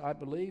many of us, I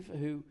believe,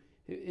 who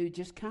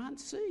just can't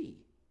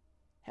see.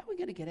 How are we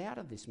going to get out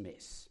of this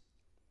mess?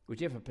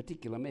 Whichever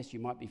particular mess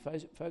you might be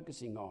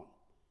focusing on.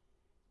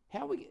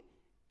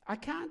 I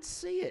can't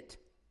see it.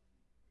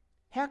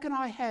 How can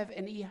I have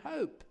any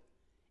hope?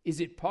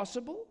 Is it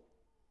possible?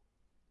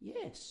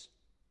 Yes.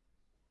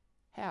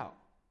 How?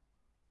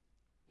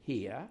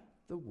 Hear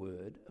the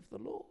word of the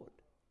Lord.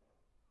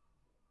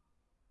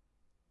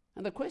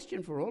 And the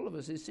question for all of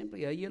us is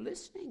simply, are you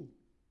listening?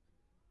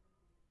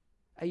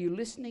 Are you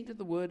listening to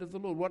the word of the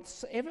Lord?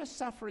 Whatever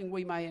suffering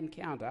we may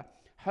encounter,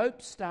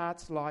 hope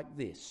starts like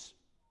this.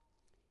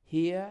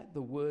 Hear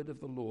the word of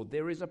the Lord.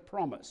 There is a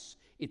promise.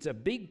 It's a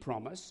big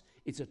promise.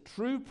 It's a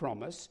true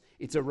promise.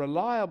 It's a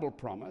reliable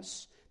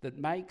promise that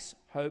makes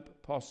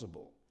hope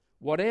possible.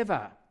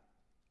 Whatever,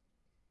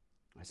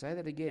 I say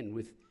that again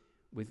with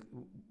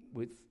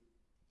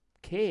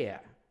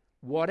care,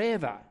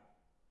 whatever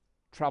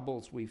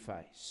troubles we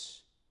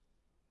face.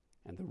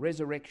 And the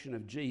resurrection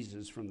of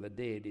Jesus from the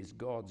dead is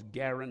God's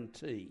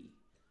guarantee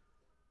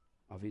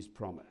of his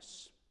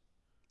promise.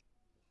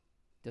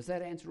 Does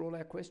that answer all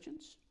our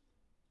questions?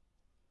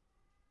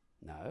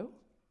 No.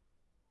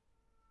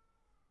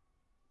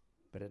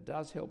 But it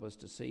does help us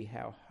to see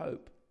how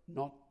hope,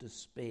 not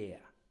despair,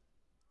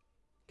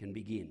 can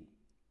begin,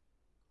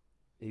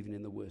 even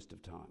in the worst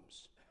of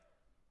times.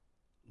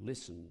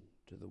 Listen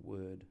to the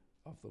word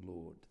of the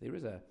Lord. There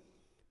is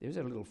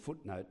a little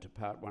footnote to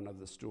part one of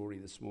the story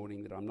this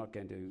morning that I'm not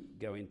going to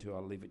go into.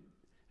 I'll leave it,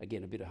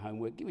 again, a bit of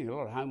homework. Giving a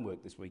lot of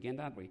homework this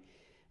weekend, aren't we?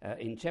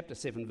 In chapter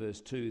 7,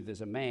 verse 2,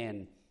 there's a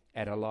man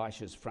at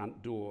Elisha's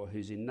front door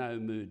who's in no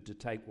mood to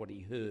take what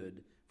he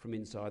heard from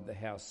inside the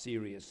house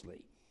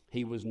seriously.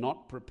 He was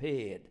not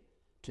prepared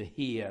to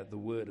hear the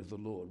word of the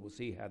Lord. We'll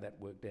see how that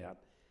worked out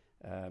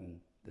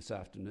this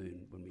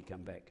afternoon when we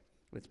come back.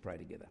 Let's pray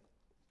together.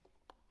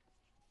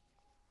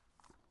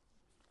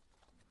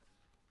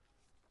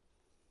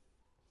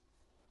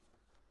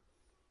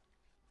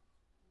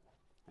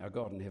 Our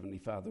God and Heavenly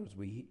Father,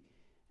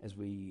 as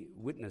we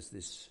witness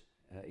this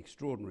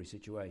extraordinary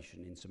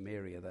situation in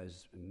Samaria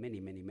those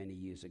many, many, many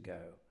years ago,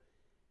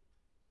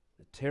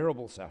 the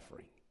terrible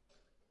suffering,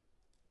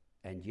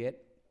 and yet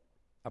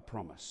a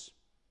promise,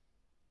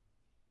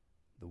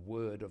 the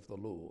word of the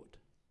Lord.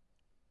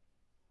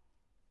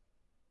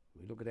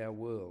 We look at our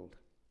world,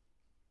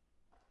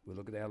 we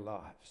look at our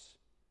lives,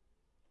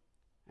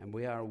 and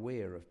we are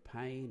aware of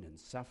pain and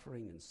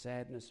suffering and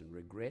sadness and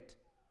regret.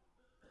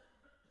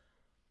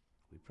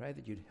 We pray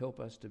that you'd help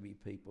us to be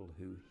people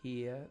who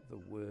hear the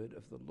word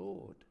of the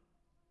Lord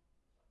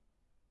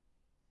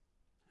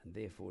and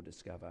therefore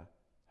discover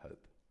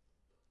hope.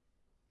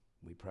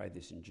 We pray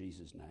this in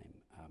Jesus' name.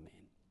 Amen.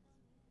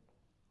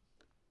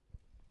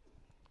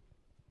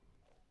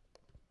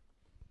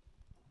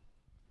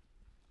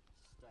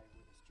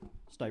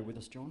 Stay with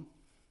us, John.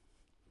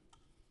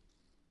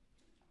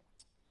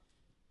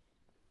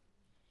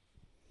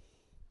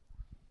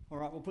 All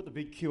right, we'll put the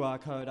big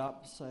QR code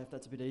up, so if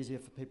that's a bit easier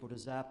for people to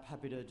zap.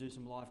 Happy to do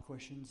some live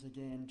questions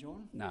again,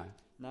 John. No.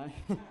 No?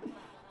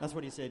 That's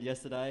what he said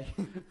yesterday,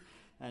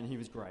 and he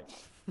was great.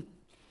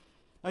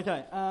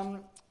 Okay,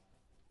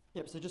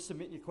 so just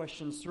submit your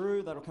questions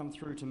through. That'll come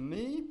through to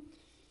me.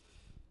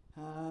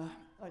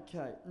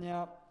 Okay,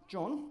 now,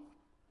 John,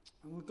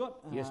 we've got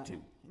yes,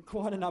 Tim.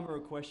 Quite a number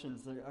of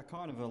questions that are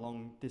kind of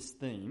along this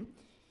theme.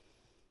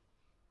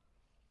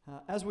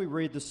 As we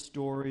read the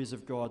stories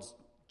of God's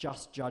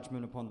just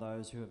judgment upon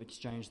those who have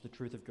exchanged the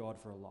truth of God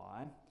for a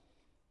lie,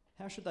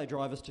 how should they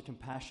drive us to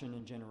compassion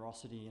and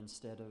generosity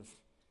instead of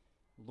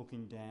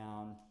looking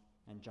down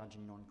and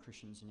judging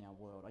non-Christians in our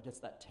world? I guess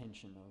that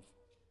tension of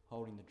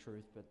holding the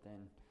truth but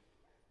then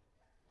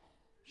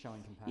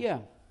showing compassion. Yeah.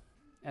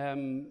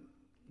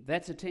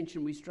 that's a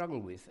tension we struggle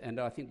with, and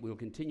I think we'll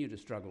continue to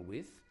struggle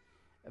with.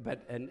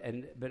 But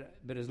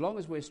as long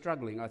as we're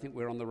struggling, I think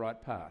we're on the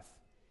right path.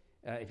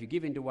 If you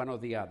give in to one or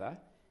the other,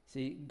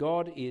 see,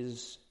 God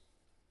is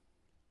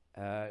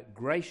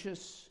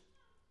gracious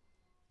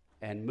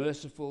and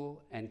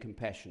merciful and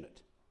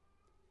compassionate.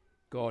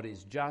 God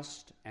is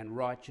just and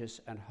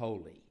righteous and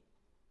holy.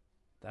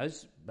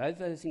 Both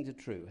those things are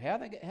true. How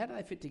do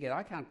they fit together?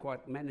 I can't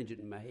quite manage it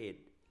in my head.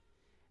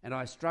 And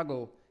I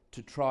struggle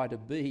to try to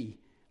be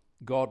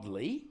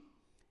godly,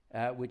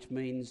 which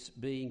means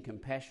being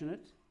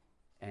compassionate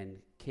and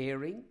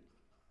caring,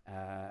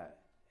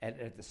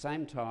 at the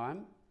same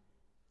time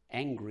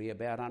angry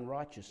about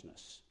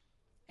unrighteousness,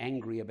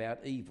 angry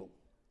about evil,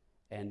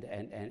 and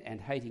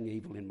hating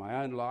evil in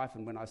my own life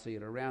and when I see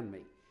it around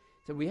me.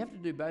 So we have to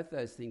do both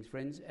those things,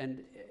 friends, and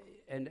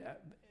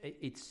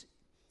it's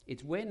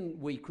when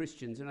we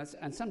Christians,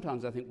 and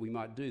sometimes I think we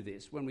might do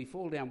this, when we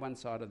fall down one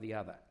side or the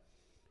other,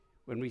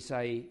 when we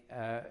say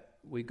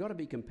we've got to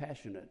be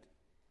compassionate,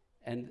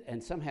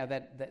 and somehow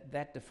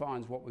that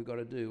defines what we've got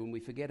to do, and we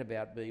forget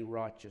about being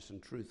righteous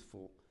and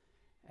truthful,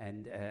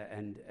 and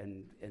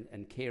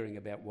caring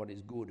about what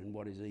is good and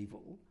what is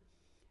evil.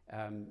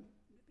 And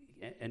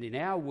in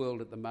our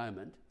world at the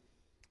moment,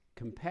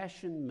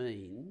 compassion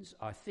means,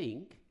 I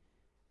think,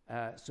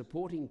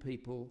 supporting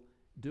people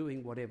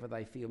doing whatever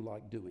they feel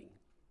like doing.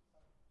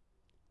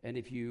 And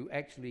if you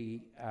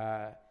actually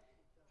are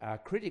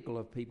critical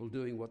of people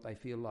doing what they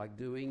feel like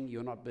doing,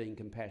 you're not being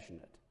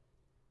compassionate.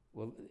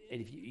 Well,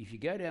 if you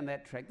go down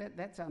that track,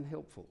 that's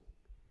unhelpful.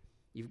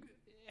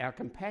 Our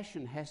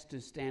compassion has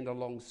to stand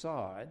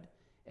alongside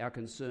our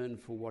concern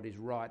for what is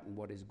right and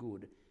what is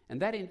good.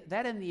 And that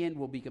in the end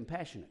will be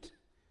compassionate.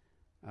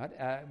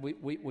 Right?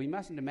 We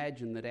mustn't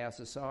imagine that our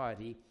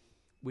society,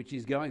 which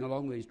is going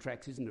along these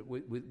tracks, isn't it,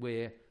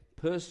 where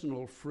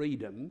personal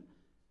freedom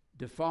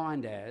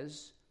defined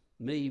as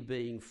me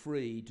being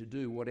free to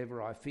do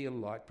whatever I feel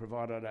like,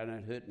 provided I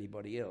don't hurt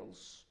anybody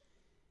else,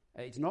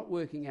 it's not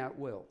working out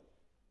well.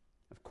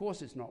 Of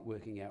course it's not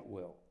working out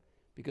well,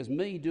 because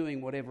me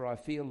doing whatever I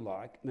feel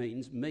like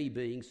means me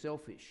being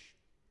selfish.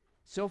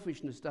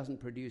 Selfishness doesn't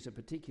produce a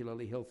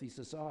particularly healthy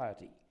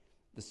society,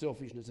 the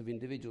selfishness of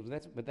individuals.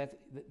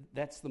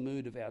 That's the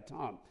mood of our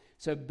time.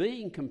 So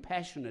being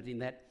compassionate in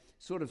that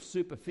sort of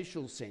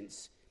superficial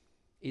sense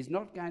is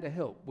not going to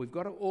help. We've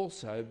got to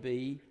also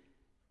be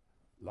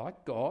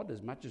like God,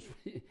 as much as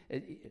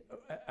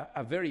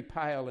a very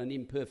pale and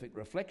imperfect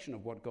reflection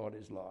of what God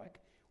is like.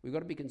 We've got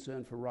to be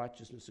concerned for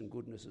righteousness and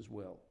goodness as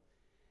well.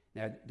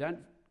 Now, don't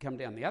come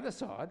down the other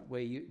side where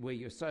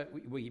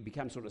you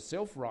become sort of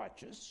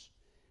self-righteous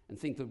and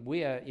think that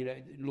we are,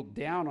 look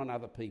down on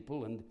other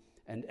people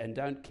and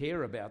don't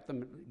care about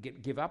them,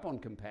 give up on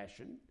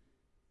compassion.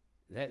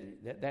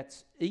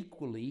 That's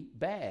equally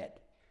bad.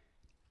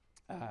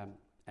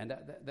 And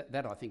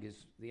that I think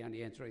is the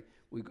only answer.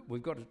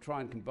 We've got to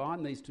try and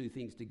combine these two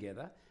things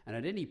together, and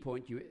at any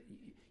point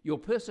your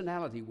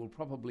personality will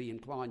probably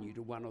incline you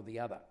to one or the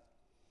other.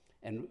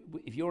 And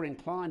if you're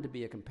inclined to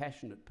be a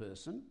compassionate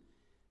person,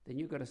 then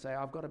you've got to say,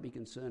 I've got to be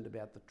concerned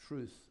about the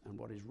truth and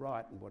what is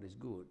right and what is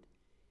good.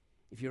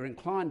 If you're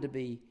inclined to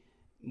be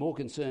more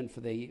concerned for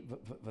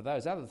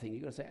those other things,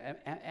 you've got to say,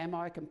 am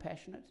I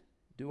compassionate?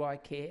 Do I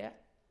care?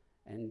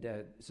 And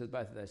so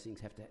both of those things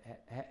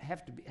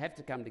have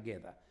to come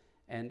together.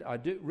 And I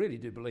really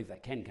do believe they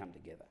can come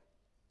together.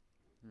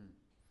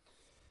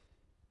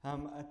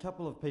 A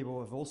couple of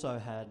people have also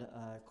had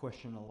a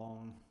question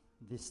along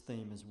this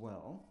theme as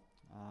well.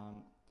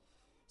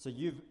 So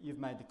you've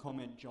made the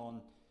comment, John,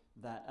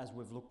 that as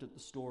we've looked at the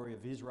story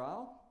of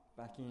Israel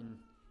back in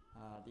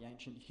the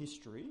ancient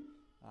history,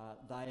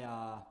 they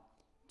are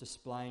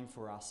displaying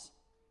for us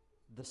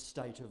the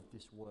state of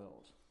this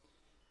world.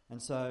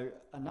 And so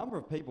a number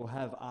of people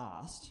have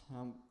asked,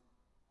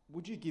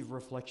 would you give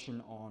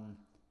reflection on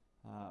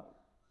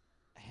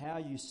how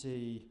you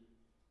see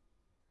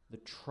the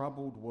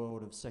troubled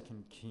world of 2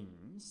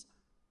 Kings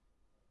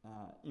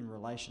in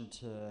relation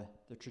to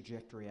the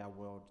trajectory our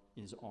world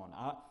is on?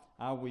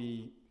 Are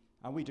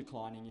we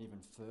declining even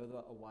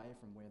further away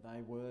from where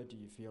they were? Do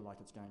you feel like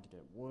it's going to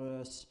get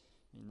worse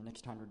in the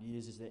next 100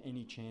 years? Is there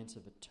any chance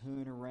of a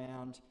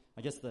turnaround?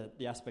 I guess the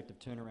aspect of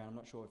turnaround, I'm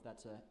not sure if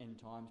that's an end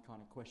times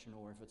kind of question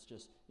or if it's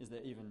just, is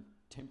there even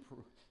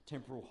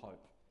temporal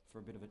hope for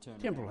a bit of a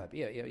turnaround? Temporal hope,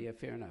 yeah,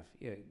 fair enough.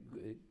 Yeah,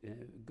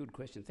 good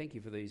question. Thank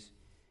you for these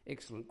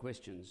excellent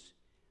questions.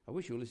 I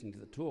wish you were listening to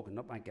the talk and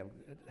not make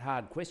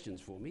hard questions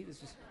for me.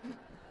 This is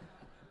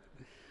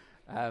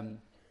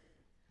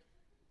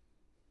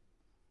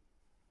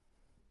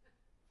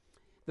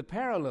the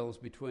parallels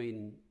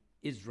between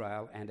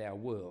Israel and our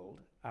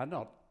world are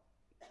not...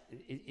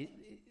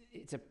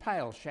 It's a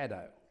pale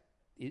shadow,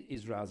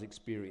 Israel's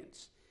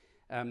experience,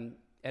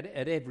 at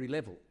every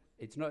level.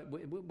 It's not.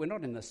 We're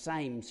not in the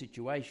same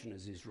situation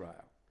as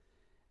Israel.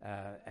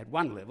 At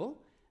one level,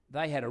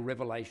 they had a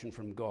revelation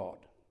from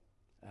God.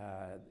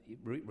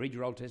 Read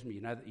your Old Testament.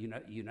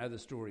 You know the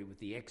story with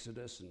the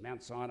Exodus and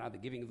Mount Sinai, the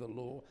giving of the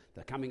law,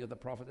 the coming of the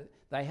prophet.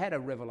 They had a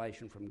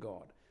revelation from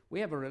God. We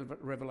have a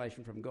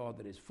revelation from God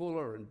that is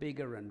fuller and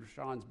bigger and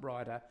shines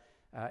brighter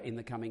in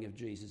the coming of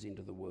Jesus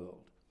into the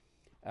world.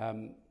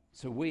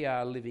 So we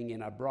are living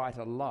in a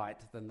brighter light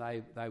than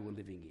they were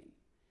living in.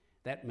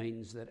 That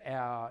means that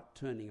our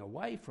turning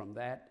away from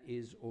that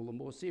is all the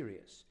more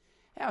serious.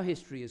 Our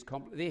history is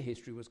their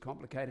history was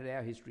complicated.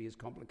 Our history is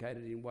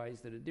complicated in ways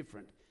that are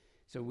different.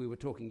 So we were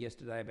talking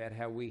yesterday about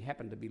how we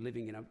happen to be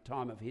living in a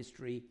time of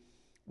history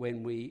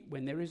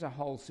when there is a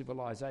whole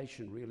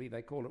civilization, really,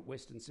 they call it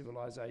Western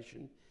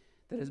civilization,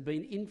 that has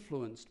been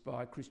influenced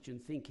by Christian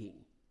thinking.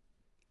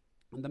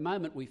 And the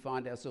moment we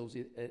find ourselves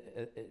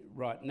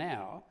right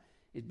now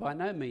is by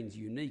no means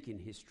unique in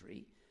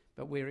history,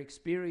 but we're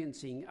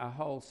experiencing a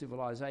whole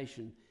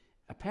civilization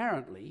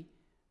apparently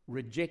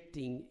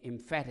rejecting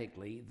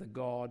emphatically the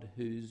God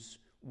whose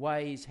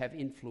ways have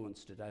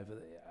influenced it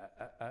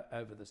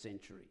over the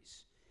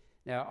centuries.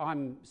 Now,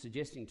 I'm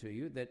suggesting to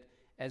you that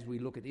as we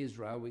look at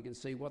Israel, we can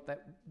see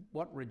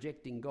what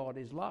rejecting God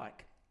is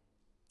like.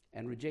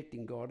 And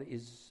rejecting God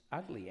is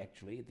ugly,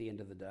 actually, at the end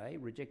of the day.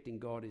 Rejecting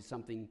God is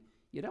something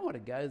you don't want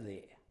to go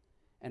there.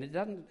 And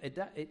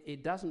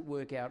it doesn't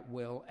work out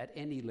well at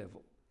any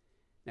level.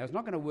 Now, it's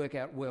not going to work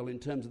out well in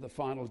terms of the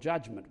final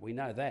judgment. We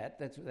know that.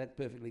 That's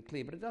perfectly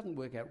clear. But it doesn't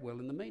work out well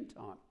in the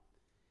meantime.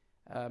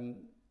 And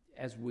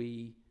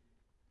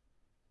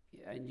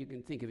you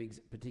can think of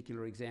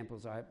particular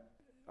examples.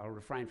 I'll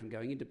refrain from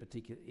going into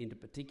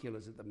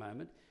particulars at the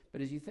moment. But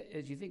as you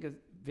think of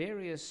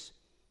various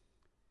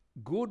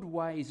good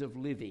ways of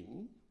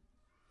living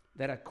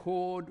that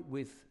accord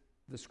with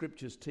the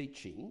Scripture's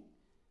teaching,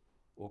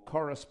 or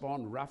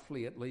correspond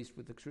roughly at least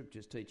with the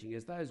Scripture's teaching,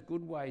 as those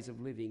good ways of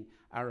living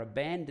are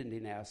abandoned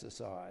in our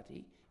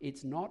society,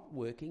 it's not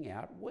working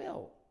out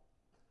well.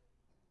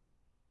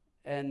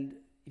 And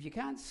if you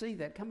can't see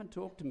that, come and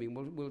talk to me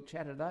and we'll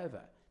chat it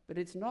over. But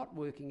it's not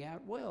working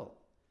out well.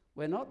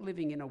 We're not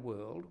living in a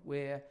world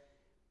where,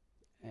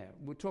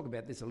 we'll talk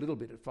about this a little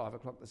bit at 5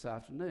 o'clock this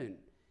afternoon,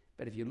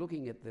 but if you're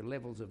looking at the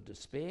levels of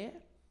despair,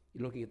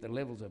 you're looking at the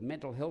levels of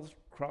mental health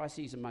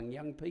crises among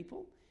young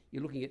people,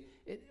 you're looking at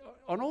it,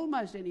 on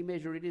almost any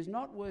measure, it is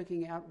not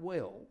working out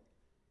well,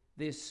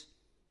 this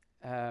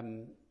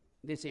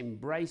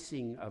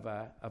embracing of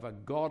a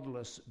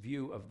godless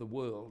view of the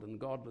world and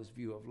godless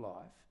view of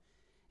life.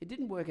 It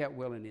didn't work out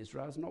well in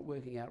Israel. It's not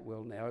working out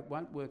well now. It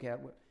won't work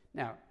out well.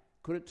 Now,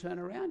 could it turn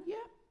around?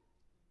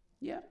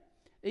 Yeah.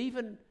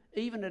 Even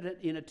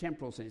in a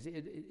temporal sense.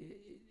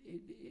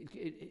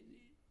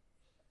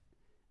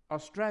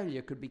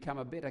 Australia could become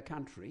a better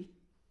country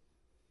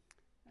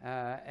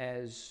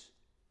as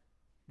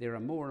there are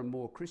more and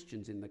more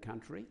Christians in the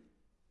country,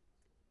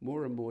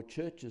 more and more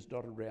churches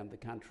dotted around the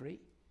country,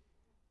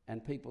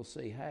 and people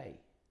see, hey,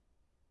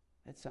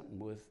 that's something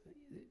worth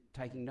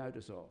taking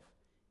notice of.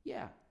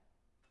 Yeah,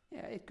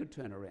 it could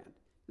turn around.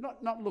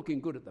 Not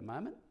looking good at the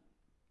moment,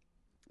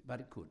 but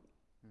it could.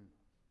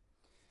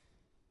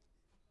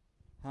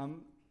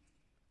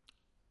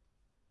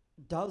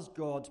 Does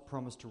God's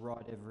promise to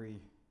right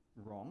every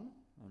wrong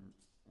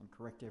and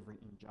correct every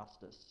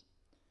injustice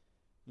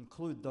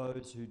include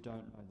those who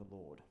don't know the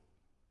Lord?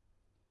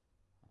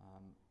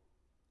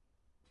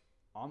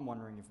 I'm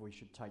wondering if we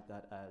should take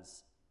that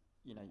as,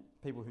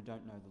 people who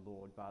don't know the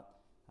Lord,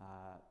 but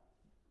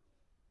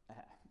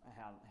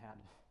how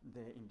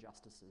their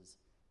injustices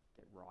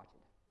get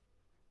righted.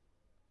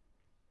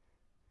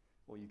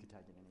 Or you could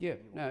take it any way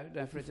you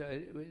want. Fred,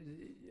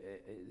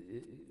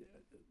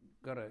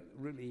 got a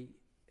really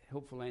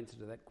helpful answer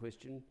to that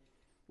question,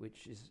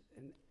 which is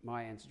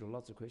my answer to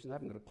lots of questions. I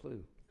haven't got a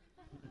clue.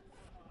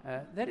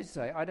 That is to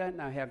say, I don't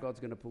know how God's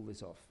going to pull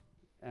this off,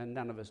 and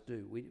none of us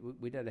do.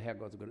 We don't know how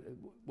God's going to...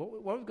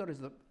 What we've got is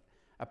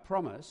a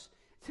promise.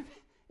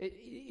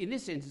 In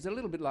this sense, it's a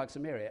little bit like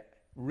Samaria.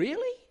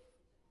 Really?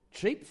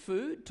 Cheap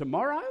food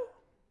tomorrow?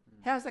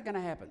 How's that going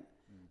to happen?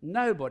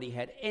 Nobody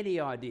had any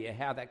idea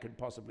how that could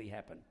possibly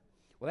happen.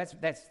 Well,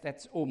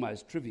 that's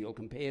almost trivial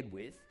compared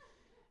with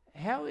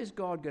how is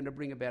God going to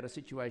bring about a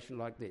situation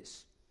like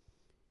this?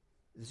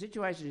 The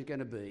situation is going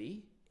to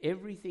be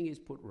everything is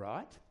put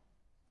right,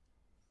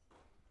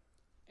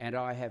 and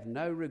I have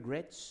no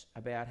regrets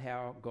about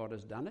how God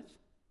has done it.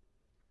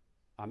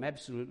 I'm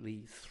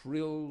absolutely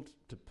thrilled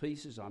to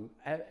pieces. I'm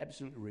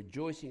absolutely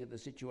rejoicing at the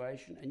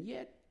situation, and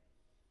yet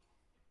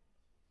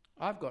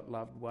I've got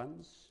loved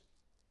ones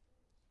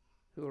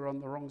who are on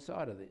the wrong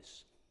side of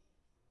this.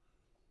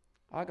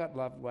 I've got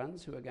loved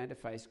ones who are going to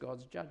face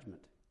God's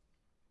judgment.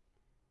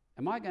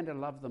 Am I going to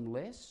love them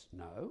less?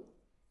 No.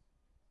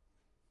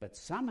 But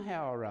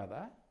somehow or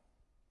other,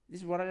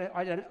 this is what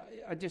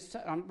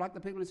I'm like the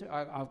people who say,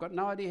 I've got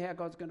no idea how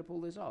God's going to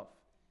pull this off.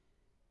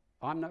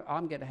 I'm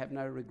going to have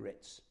no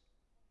regrets.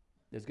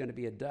 There's going to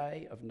be a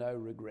day of no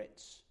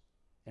regrets,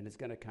 and it's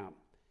going to come.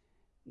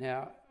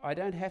 Now, I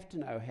don't have to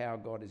know how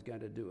God is going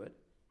to do it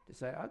to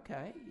say,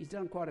 okay, he's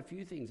done quite a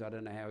few things. I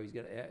don't know how he's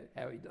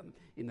done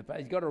in the past.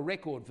 He's got a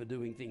record for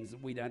doing things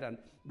that we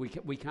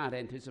can't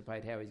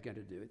anticipate how he's going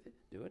to do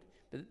it.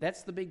 But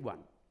that's the big one.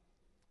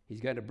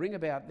 He's going to bring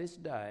about this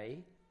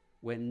day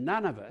when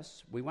none of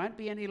us, we won't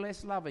be any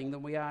less loving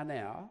than we are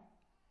now,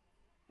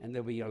 And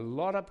there'll be a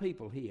lot of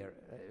people here,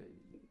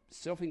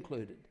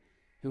 self-included,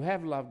 who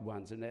have loved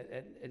ones and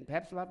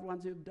perhaps loved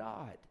ones who've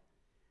died.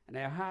 And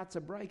our hearts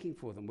are breaking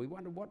for them. We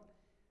wonder what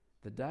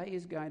the day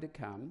is going to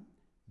come.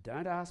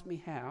 Don't ask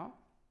me how.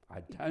 I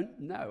don't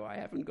know. I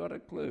haven't got a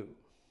clue.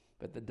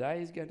 But the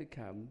day is going to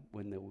come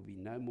when there will be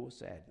no more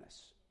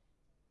sadness.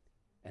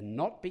 And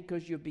not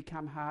because you've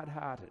become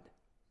hard-hearted.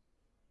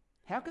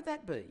 How could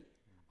that be?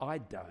 I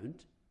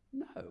don't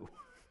know.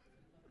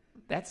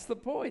 That's the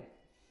point.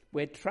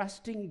 We're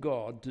trusting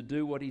God to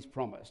do what he's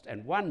promised.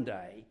 And one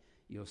day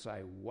you'll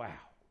say, wow,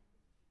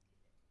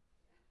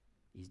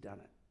 he's done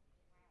it.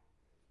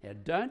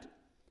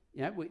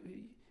 Now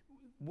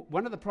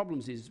one of the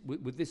problems is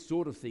with this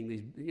sort of thing,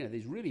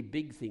 these really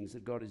big things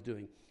that God is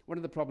doing, one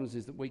of the problems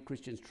is that we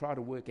Christians try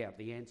to work out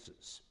the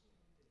answers.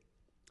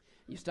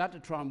 You start to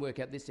try and work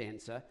out this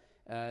answer,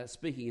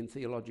 speaking in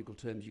theological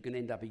terms, you can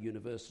end up a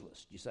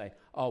universalist. You say,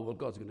 oh, well,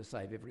 God's going to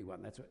save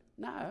everyone. That's what.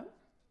 No,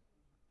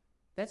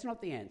 that's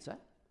not the answer.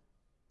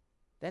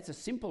 That's a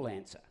simple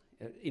answer,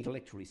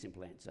 intellectually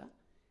simple answer.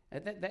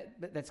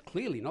 That's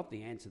clearly not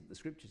the answer that the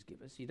Scriptures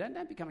give us. You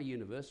don't become a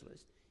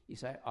universalist. You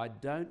say, I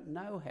don't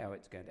know how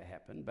it's going to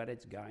happen, but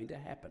it's going to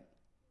happen.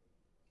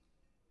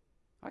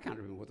 I can't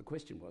remember what the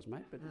question was,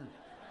 mate. But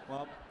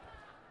Well,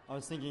 I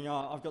was thinking,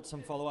 I've got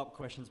some follow-up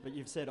questions, but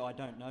you've said I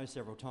don't know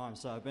several times,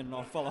 so I better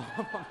not follow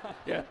up on that.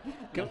 Yeah.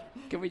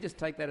 Can we just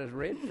take that as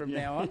read from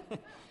now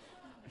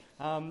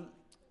on?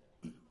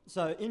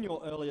 So in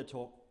your earlier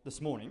talk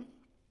this morning,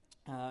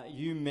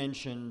 you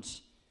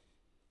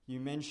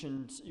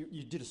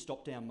did a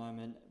stop-down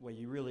moment where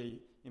you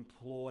really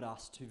implored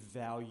us to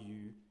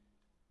value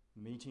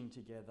meeting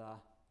together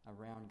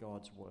around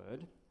God's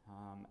word,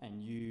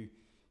 and you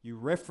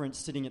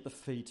referenced sitting at the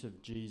feet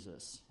of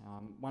Jesus.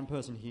 One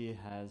person here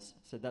has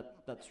said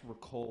that's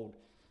recalled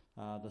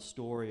the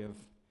story of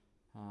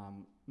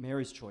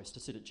Mary's choice to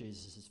sit at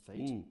Jesus'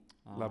 feet.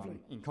 Lovely.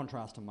 In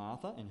contrast to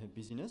Martha and her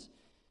busyness.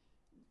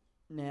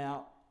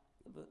 Now,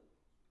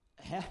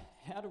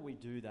 how do we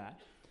do that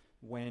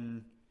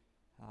when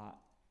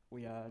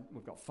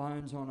we've got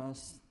phones on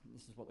us?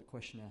 This is what the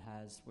questioner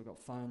has. We've got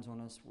phones on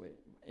us.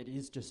 It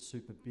is just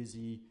super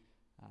busy.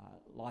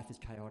 Life is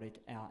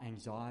chaotic. Our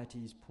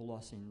anxieties pull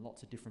us in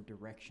lots of different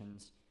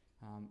directions.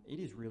 It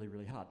is really,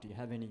 really hard. Do you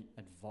have any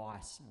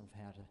advice of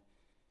how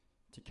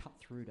to cut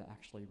through to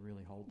actually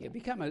really hold that?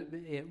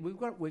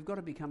 We've got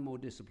to become more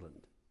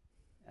disciplined.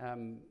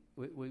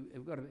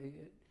 We've got to.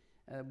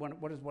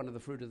 What is one of the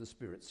fruit of the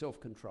Spirit?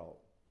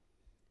 Self-control.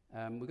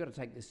 We've got to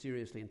take this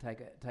seriously and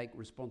take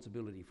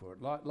responsibility for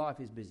it. Life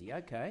is busy.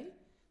 Okay,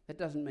 that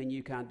doesn't mean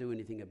you can't do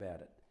anything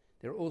about it.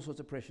 There are all sorts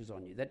of pressures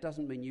on you. That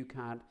doesn't mean you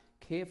can't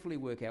carefully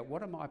work out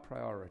what are my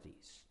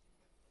priorities.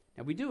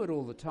 Now, we do it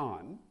all the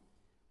time.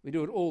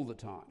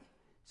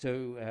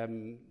 So,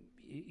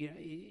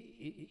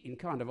 in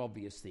kind of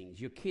obvious things,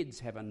 your kids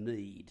have a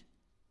need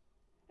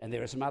and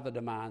there are some other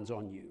demands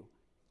on you.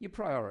 You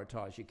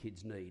prioritise your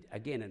kids' need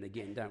again and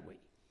again, don't we?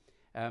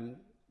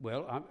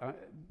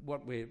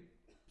 What we're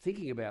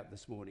thinking about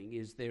this morning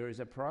is there is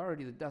a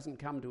priority that doesn't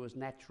come to us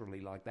naturally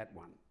like that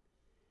one.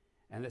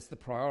 And it's the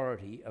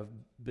priority of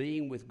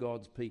being with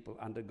God's people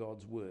under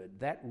God's word.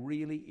 That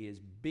really is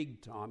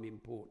big time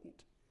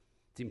important.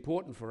 It's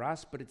important for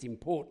us, but it's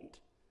important,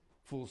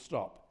 full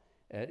stop.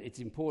 It's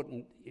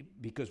important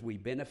because we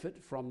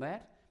benefit from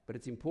that, but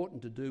it's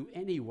important to do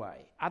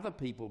anyway. Other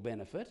people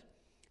benefit,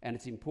 and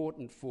it's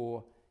important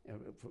for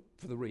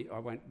the I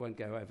won't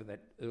go over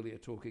that earlier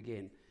talk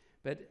again.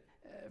 But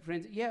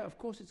friends, yeah, of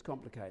course it's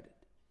complicated,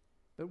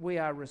 but we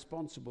are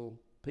responsible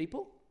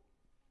people.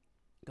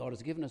 God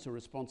has given us a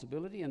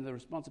responsibility, and the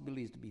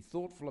responsibility is to be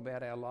thoughtful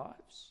about our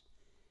lives.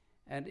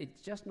 And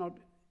it's just not...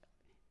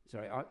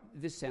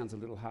 this sounds a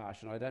little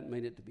harsh, and I don't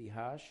mean it to be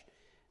harsh,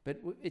 but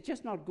it's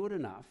just not good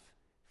enough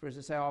for us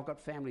to say, I've got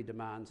family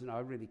demands and I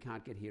really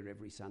can't get here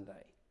every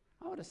Sunday.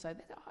 I want to say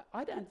that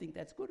I don't think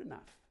that's good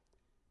enough.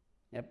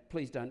 Now,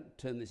 please don't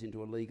turn this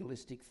into a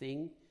legalistic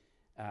thing.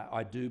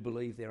 I do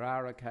believe there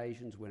are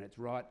occasions when it's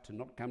right to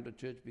not come to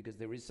church because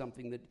there is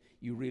something that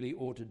you really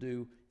ought to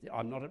do.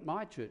 I'm not at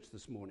my church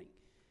this morning.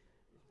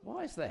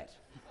 Why is that?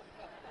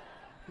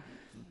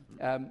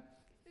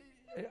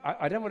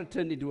 I don't want to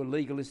turn it into a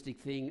legalistic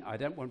thing. I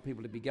don't want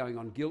people to be going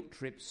on guilt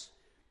trips.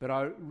 But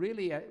I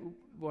really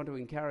want to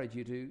encourage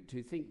you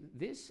to think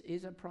this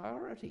is a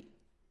priority.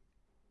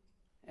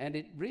 And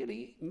it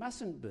really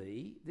mustn't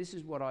be, this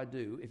is what I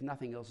do if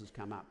nothing else has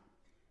come up.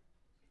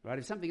 Right?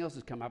 If something else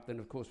has come up, then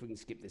of course we can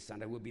skip this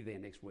Sunday. We'll be there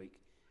next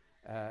week.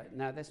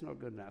 No, that's not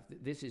good enough.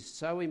 This is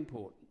so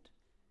important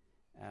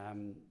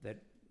that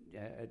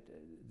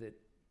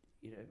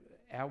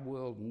our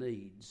world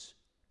needs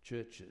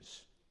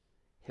churches,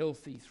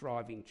 healthy,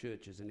 thriving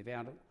churches. And if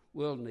our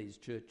world needs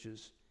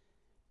churches,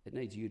 it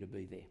needs you to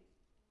be there,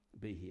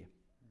 be here.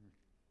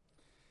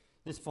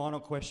 This final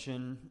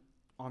question,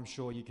 I'm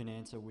sure you can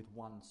answer with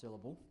one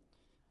syllable.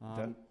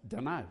 Don't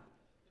know.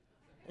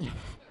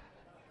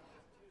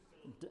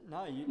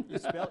 No, you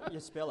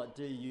spell it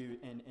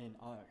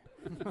D-U-N-N-O.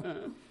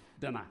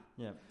 Dinner.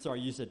 Yeah. Sorry,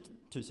 you said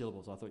 2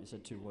 syllables. I thought you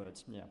said 2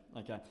 words. Yeah.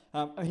 Okay.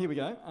 Here we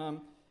go.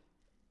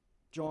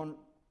 John,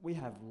 we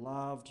have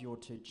loved your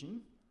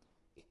teaching.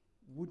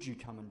 Would you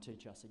come and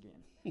teach us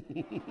again?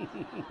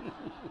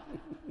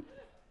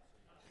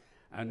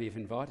 Only if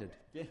invited.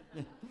 Yeah.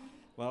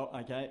 Well,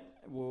 okay.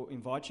 We'll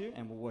invite you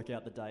and we'll work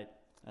out the date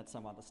at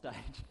some other stage.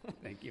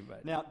 Thank you,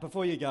 mate. Now,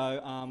 before you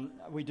go,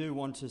 we do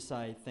want to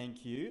say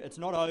thank you. It's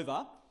not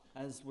over,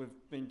 as we've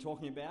been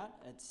talking about.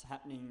 It's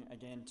happening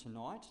again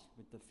tonight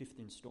with the 5th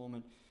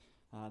instalment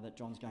that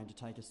John's going to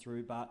take us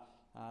through. But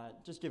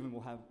just given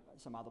we'll have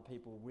some other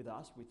people with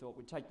us, we thought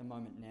we'd take the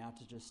moment now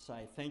to just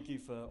say thank you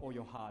for all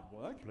your hard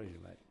work. Pleasure,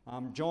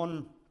 mate.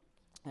 John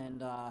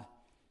and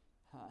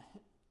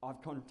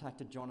I've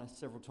contacted John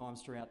several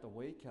times throughout the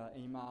week,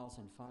 emails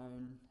and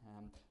phone.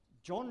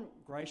 John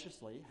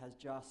graciously has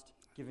just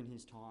given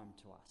his time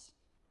to us,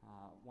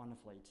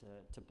 wonderfully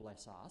to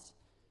bless us.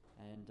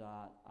 And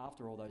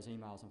after all those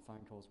emails and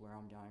phone calls where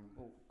I'm going,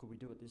 well, could we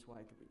do it this way?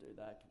 Could we do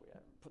that? Could we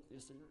put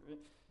this in?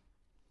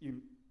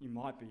 You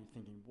might be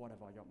thinking, what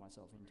have I got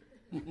myself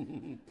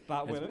into?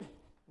 But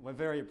we're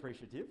very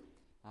appreciative.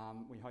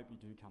 We hope you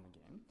do come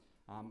again.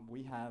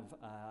 We have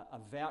a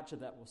voucher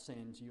that will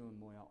send you and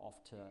Moya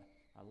off to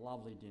a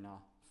lovely dinner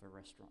at a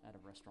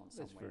restaurant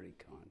somewhere. That's very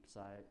kind.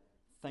 So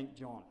thank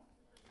John.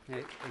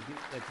 Yeah,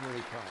 that's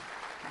very kind.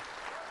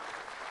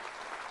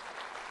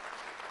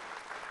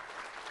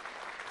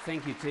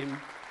 Thank you, Tim.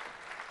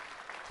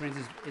 Friends,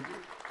 it's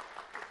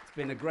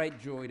been a great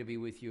joy to be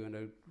with you and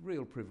a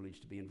real privilege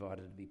to be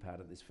invited to be part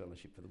of this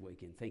fellowship for the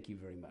weekend. Thank you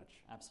very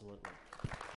much. Absolutely.